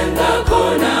 Brighten the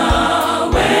corner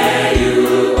where you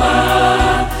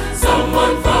are.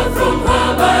 Someone far from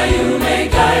harbor you may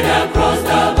guide across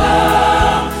the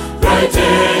bar.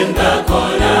 Brighten the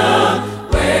corner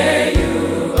where you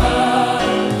are.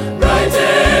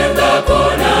 Brighten the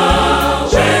corner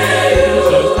where you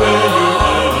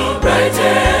are.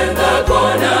 Brighten the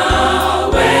corner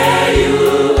where you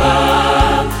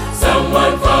are.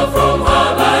 Someone far from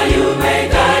harbor you may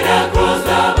guide across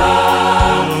the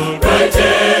bar.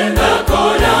 Brighten the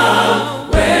corner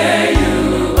where you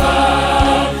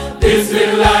are. This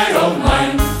little light of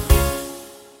mine.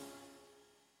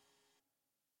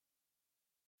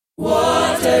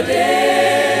 What a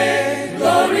day,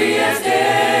 glorious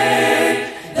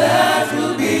day that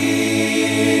will be.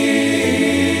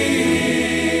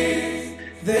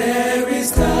 There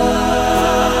is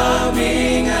coming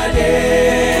a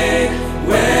day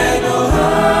when no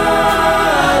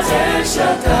heartache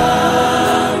shall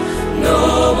come. No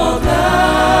more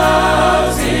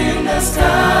clouds in the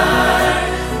sky.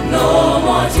 No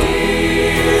more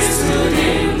tears to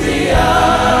dim the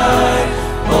eye.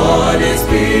 All is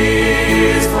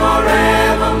peace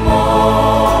forevermore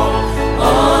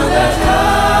on that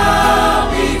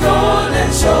happy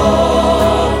golden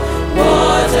shore.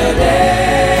 What a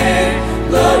day,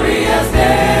 glorious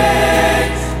day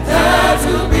that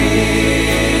will be.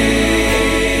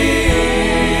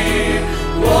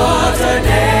 What a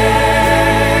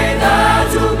day that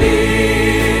will be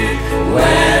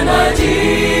when my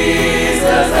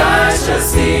Jesus I shall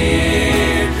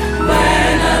see.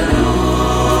 When I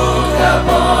look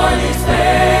upon his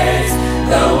face,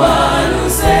 the one who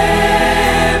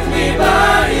saved me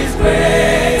by his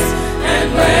grace. And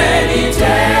when he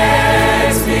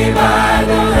takes me by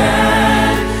the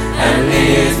hand and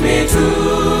leads me to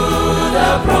the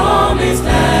promised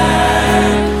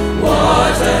land.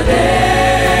 What a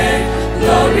day,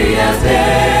 glorious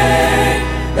day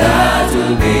that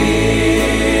will be.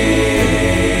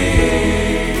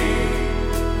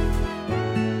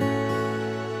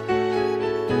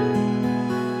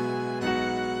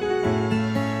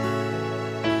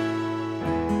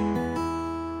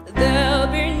 There'll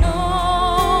be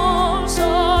no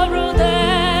sorrow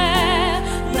there,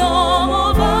 no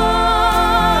more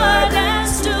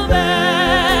burdens to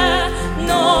bear,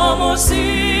 no more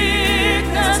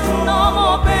sickness, no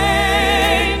more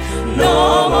pain, no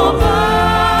more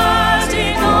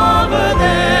parting over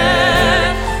there,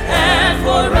 and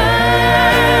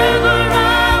forever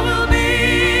I will be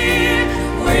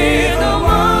with the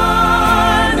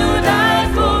one who died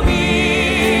for me.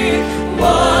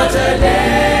 What a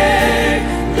day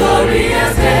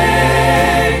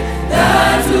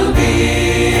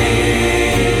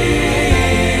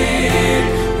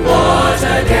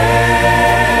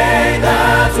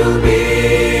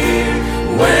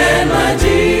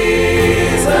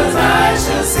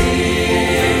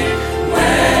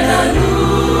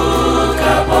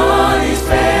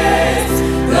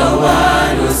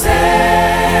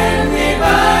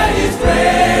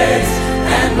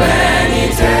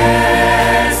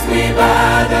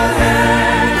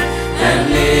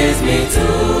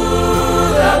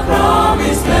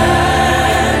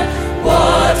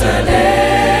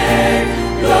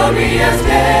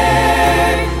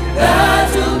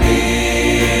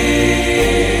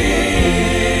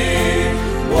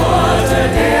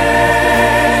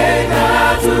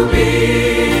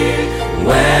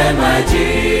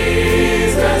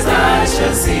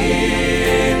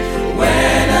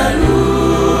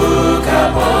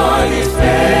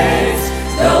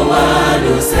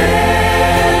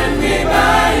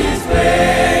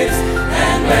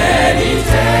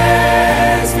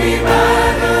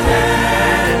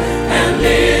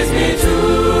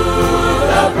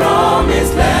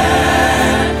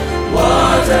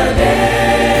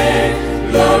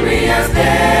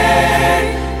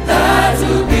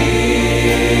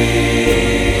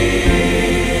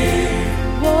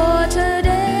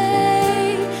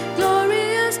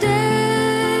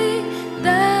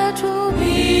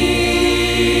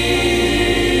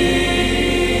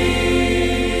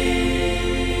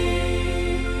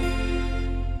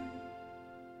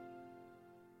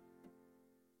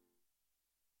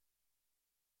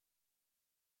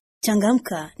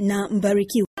Changamka na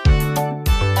mbarikiwe.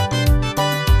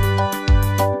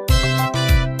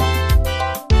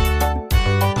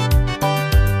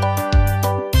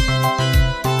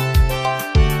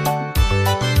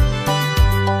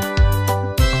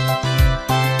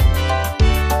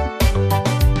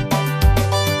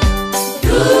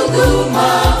 Ndugu,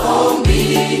 maombi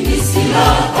ni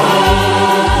silaha,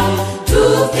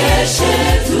 tukeshe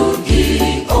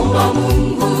tukiomba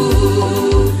Mungu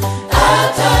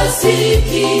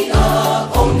atasikia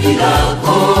ombi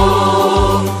lako.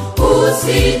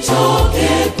 Usichoke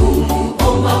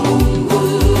kumuomba Mungu.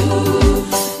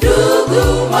 Ndugu,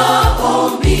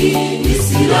 maombi ni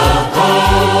silaha,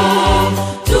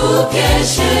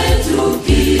 tukeshe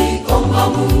tukiomba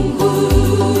Mungu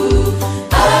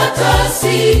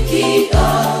atasikia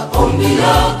ombi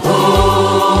lako.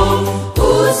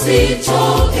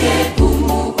 Usichoke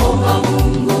kumuomba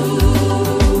Mungu.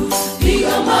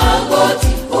 Piga magoti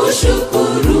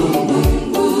ushukuru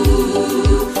Mungu,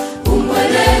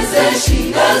 umweleze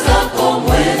shida zako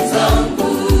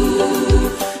mwenzangu.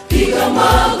 Piga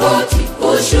magoti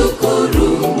ushukuru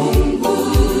Mungu,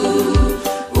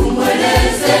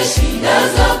 umweleze shida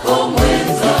zako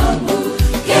mwenzangu.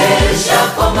 Kesha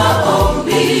kwa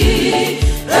maombi,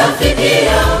 rafiki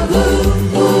yangu,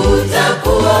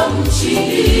 utakuwa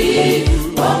mshindi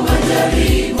wa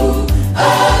majaribu.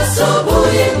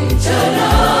 Asubuhi, mchana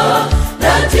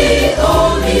na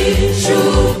jioni,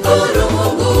 shukuru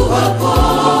Mungu wako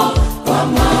kwa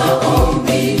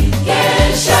maombi.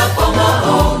 Kesha kwa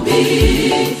maombi,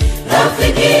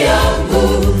 rafiki yangu,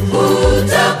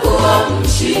 utakuwa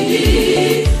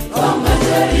mshindi wa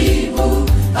majaribu.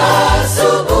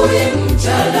 Asubuhi,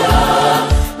 mchana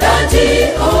na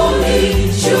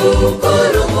jioni,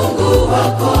 shukuru Mungu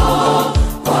wako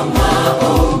kwa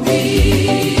maombi.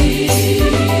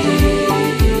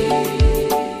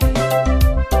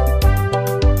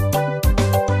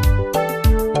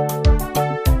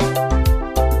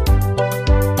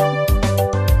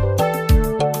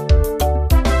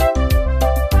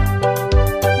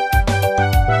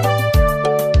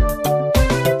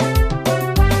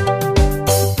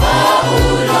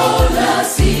 Paulo na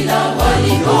Sila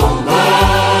waliomba,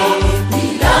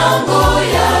 milango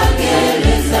ya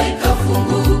gereza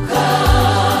ikafunguka.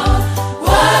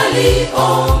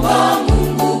 Waliomba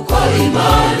Mungu kwa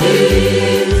imani,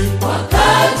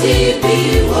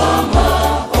 wakajibiwa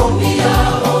maombi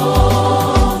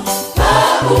yao.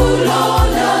 Paulo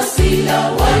na Sila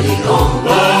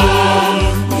waliomba,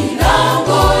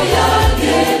 milango ya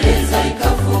gereza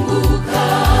ikafunguka.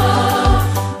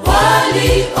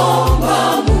 Waliomba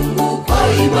Mungu kwa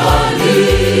imani,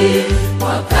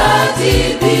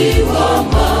 wakajibiwa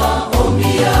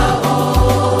maombi yao.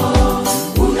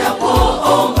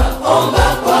 Unapoomba, omba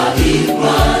kwa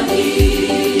imani,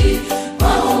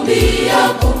 maombi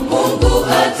yako Mungu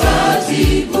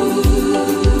atajibu.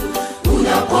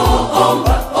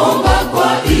 Unapoomba, omba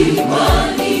kwa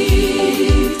imani,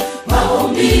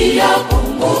 maombi yako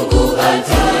Mungu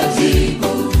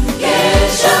atajibu.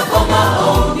 Kesha kwa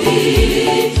maombi,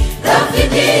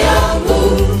 rafiki yangu,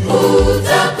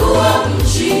 utakuwa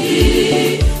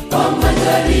mshindi wa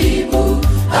majaribu.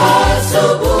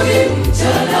 Asubuhi,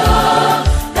 mchana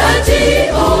na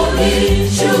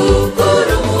jioni,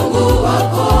 shukuru Mungu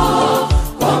wako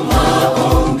kwa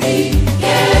maombi.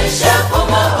 Kesha kwa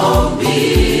maombi,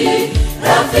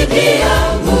 rafiki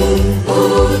yangu,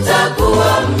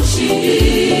 utakuwa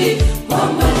mshindi wa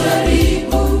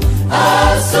majaribu.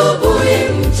 Asubuhi,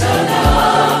 mchana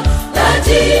na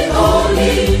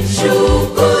jioni,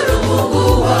 shukuru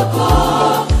Mungu wako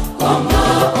kwa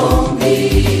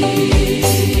maombi.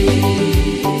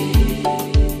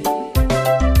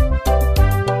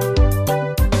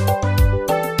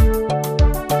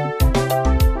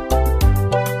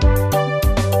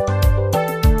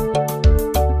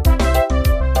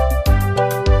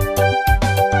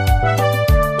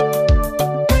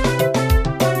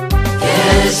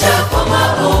 Kesha kwa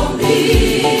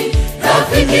maombi,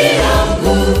 rafiki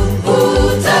yangu,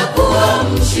 utakuwa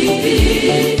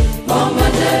mshindi wa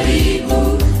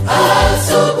majaribu.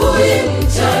 Asubuhi,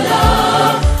 mchana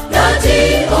na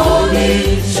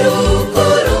jioni,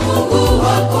 shukuru Mungu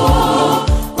wako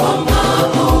kwa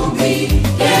maombi.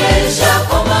 Kesha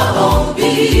kwa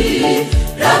maombi,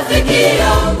 rafiki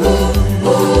yangu,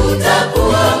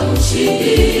 utakuwa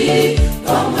mshindi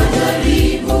wa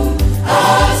majaribu.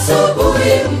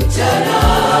 Asubuhi, mchana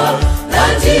na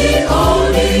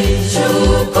jioni,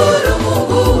 shukuru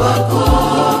Mungu wako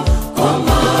kwa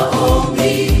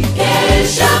maombi.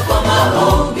 Kesha kwa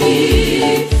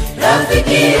maombi,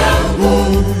 rafiki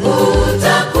yangu,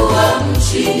 utakuwa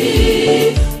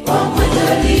mshindi wa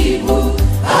majaribu.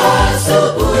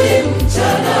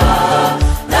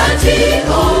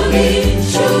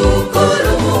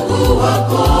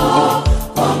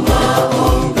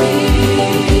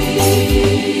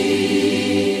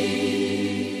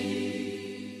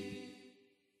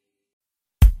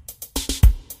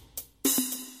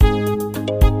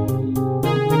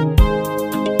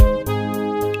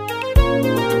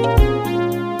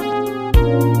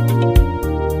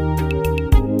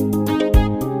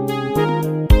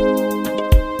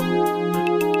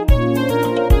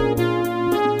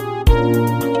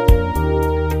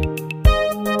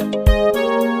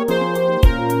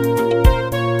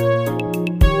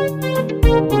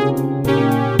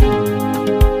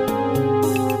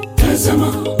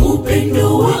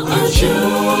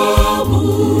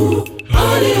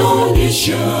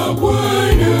 kisha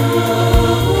Bwana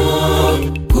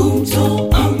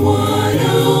kumtoa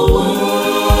mwana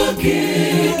wake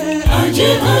aje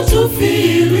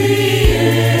atufilie,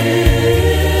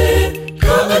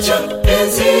 kaacha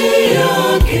enzi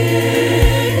yake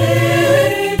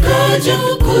kaja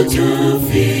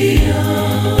kutufia,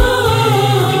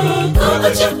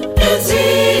 kaacha enzi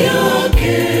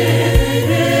yake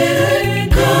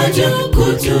kaja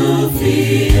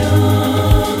kutufia.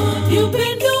 Ni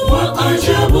upendo wa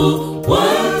ajabu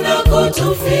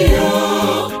wanakotufia,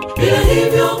 bila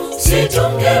hivyo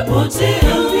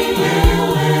situngepotea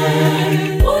milele.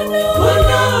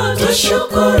 Bwana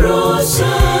tushukuru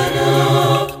sana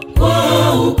kwa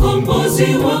ukombozi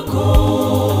wako.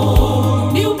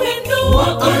 Ni upendo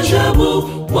wa ajabu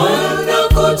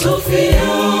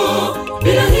wanakotufia,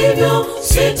 bila hivyo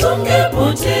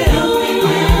situngepotea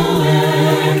milele.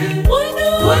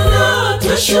 Bwana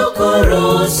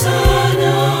tushukuru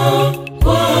sana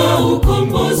kwa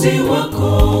ukombozi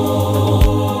wako.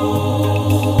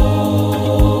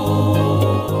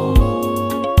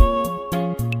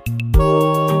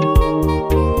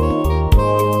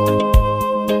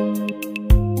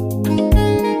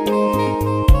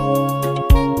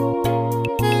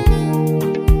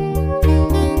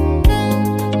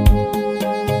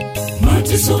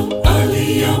 Mateso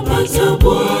aliyapata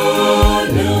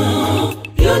Bwana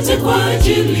yote kwa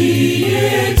ajili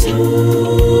yetu,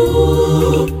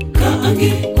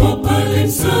 kaangikwa pale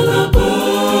msalabani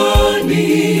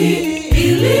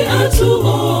ili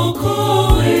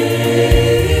atuokoe,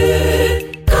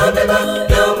 kabeba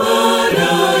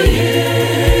dhamana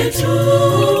yetu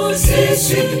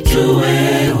sisi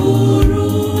tuwe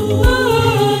huru,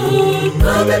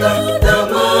 kabeba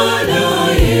dhamana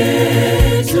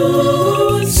yetu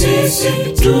sisi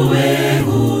tuwe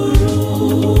huru.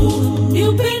 Ni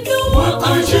upendo wa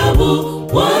ajabu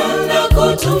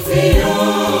wanakotufia,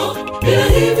 bila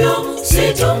hivyo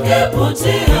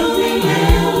situngepotea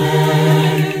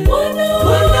milele.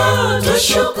 Bwana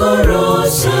tushukuru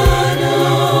sana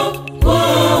kwa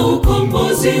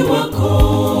ukombozi wako.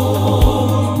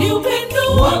 Ni upendo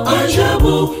wa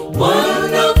ajabu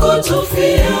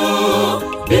wanakotufia,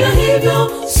 bila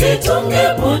hivyo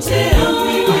situngepotea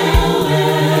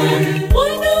milele.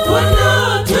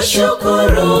 Bwana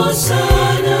tushukuru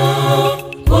sana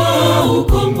kwa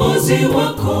ukombozi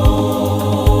wako.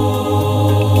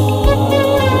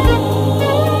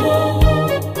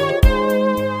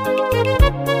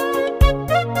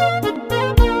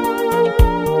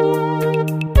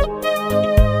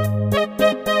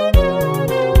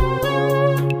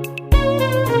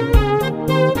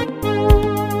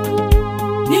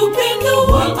 Ni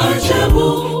upendo wa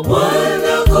ajabu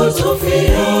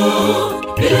wanakotufia,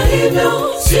 bila hivyo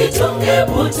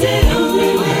situngepotea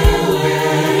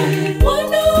milele.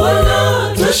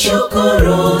 Bwana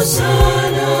tushukuru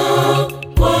sana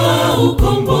kwa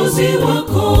ukombozi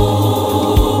wako.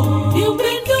 Ni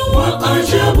upendo wa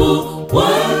ajabu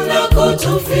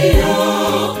wanakotufia,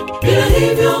 bila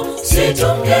hivyo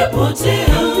situngepotea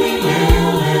milele.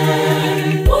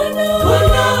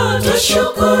 Bwana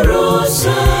tushukuru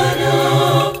sana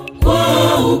kwa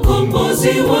ukombozi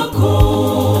wako.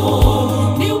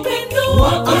 Ni upendo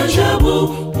wa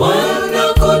ajabu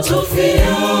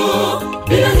wanakotufia,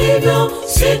 bila hivyo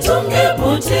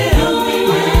situngepotea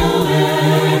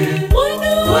milele.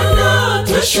 Bwana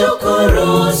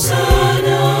tushukuru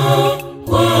sana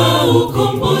kwa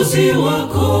ukombozi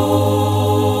wako.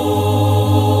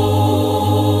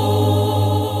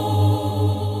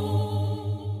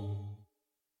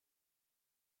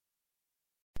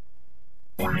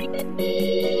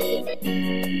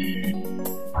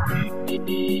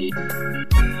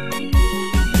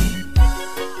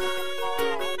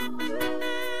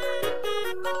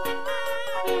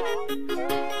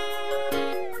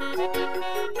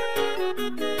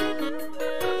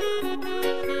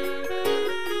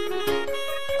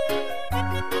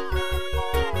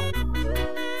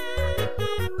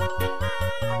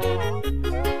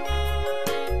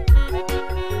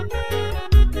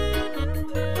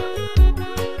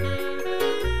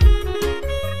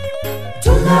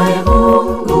 Tunaye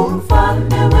Mungu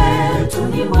mfalme wetu,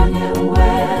 ni mwenye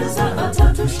uweza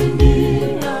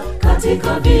atatushindia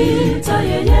katika vita.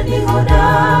 Yeye ni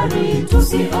hodari,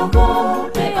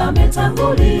 tusiogope,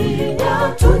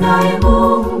 ametangulia. Tunaye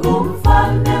Mungu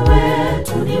mfalme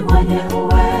wetu, ni mwenye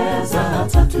uweza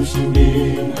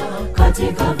atatushindia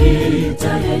katika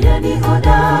vita. Yeye ni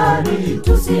hodari,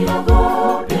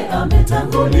 tusiogope,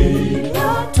 ametangulia.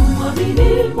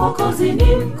 Tumwamini Mwokozi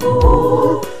ni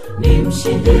mkuu, ni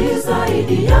mshindi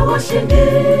zaidi ya washindi.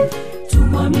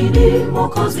 Tumwamini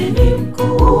Mwokozi ni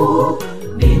mkuu,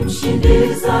 ni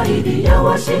mshindi zaidi ya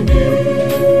washindi.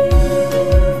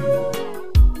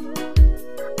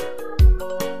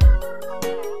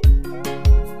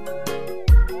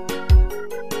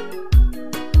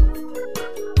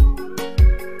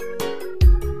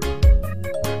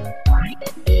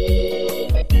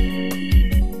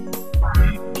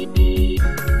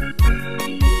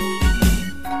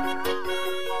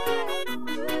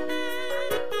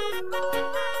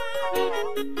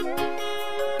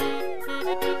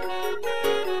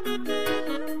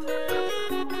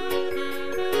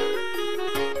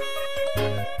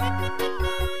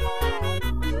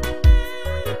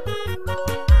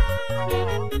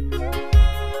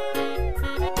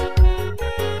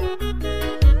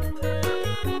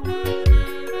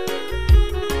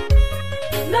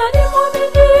 Nani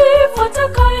mwaminifu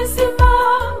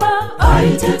atakayesimama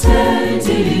aitetee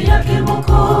injili yake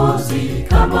Mwokozi,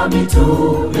 kama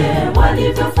mitume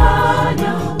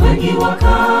walivyofanya, wengi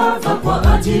wakafa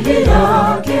kwa ajili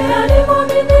yake. Nani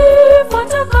mwaminifu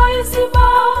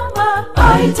atakayesimama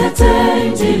aitetee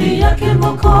injili yake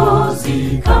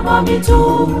Mwokozi, kama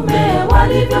mitume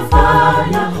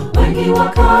walivyofanya, wengi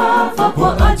wakafa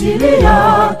kwa ajili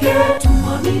yake.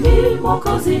 Tumwamini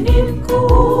Mwokozi ni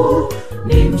mkuu,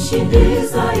 ni mshindi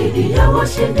zaidi ya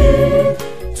washindi.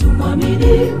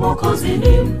 Tumwamini Mwokozi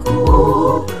ni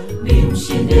mkuu, ni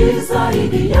mshindi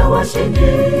zaidi ya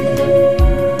washindi.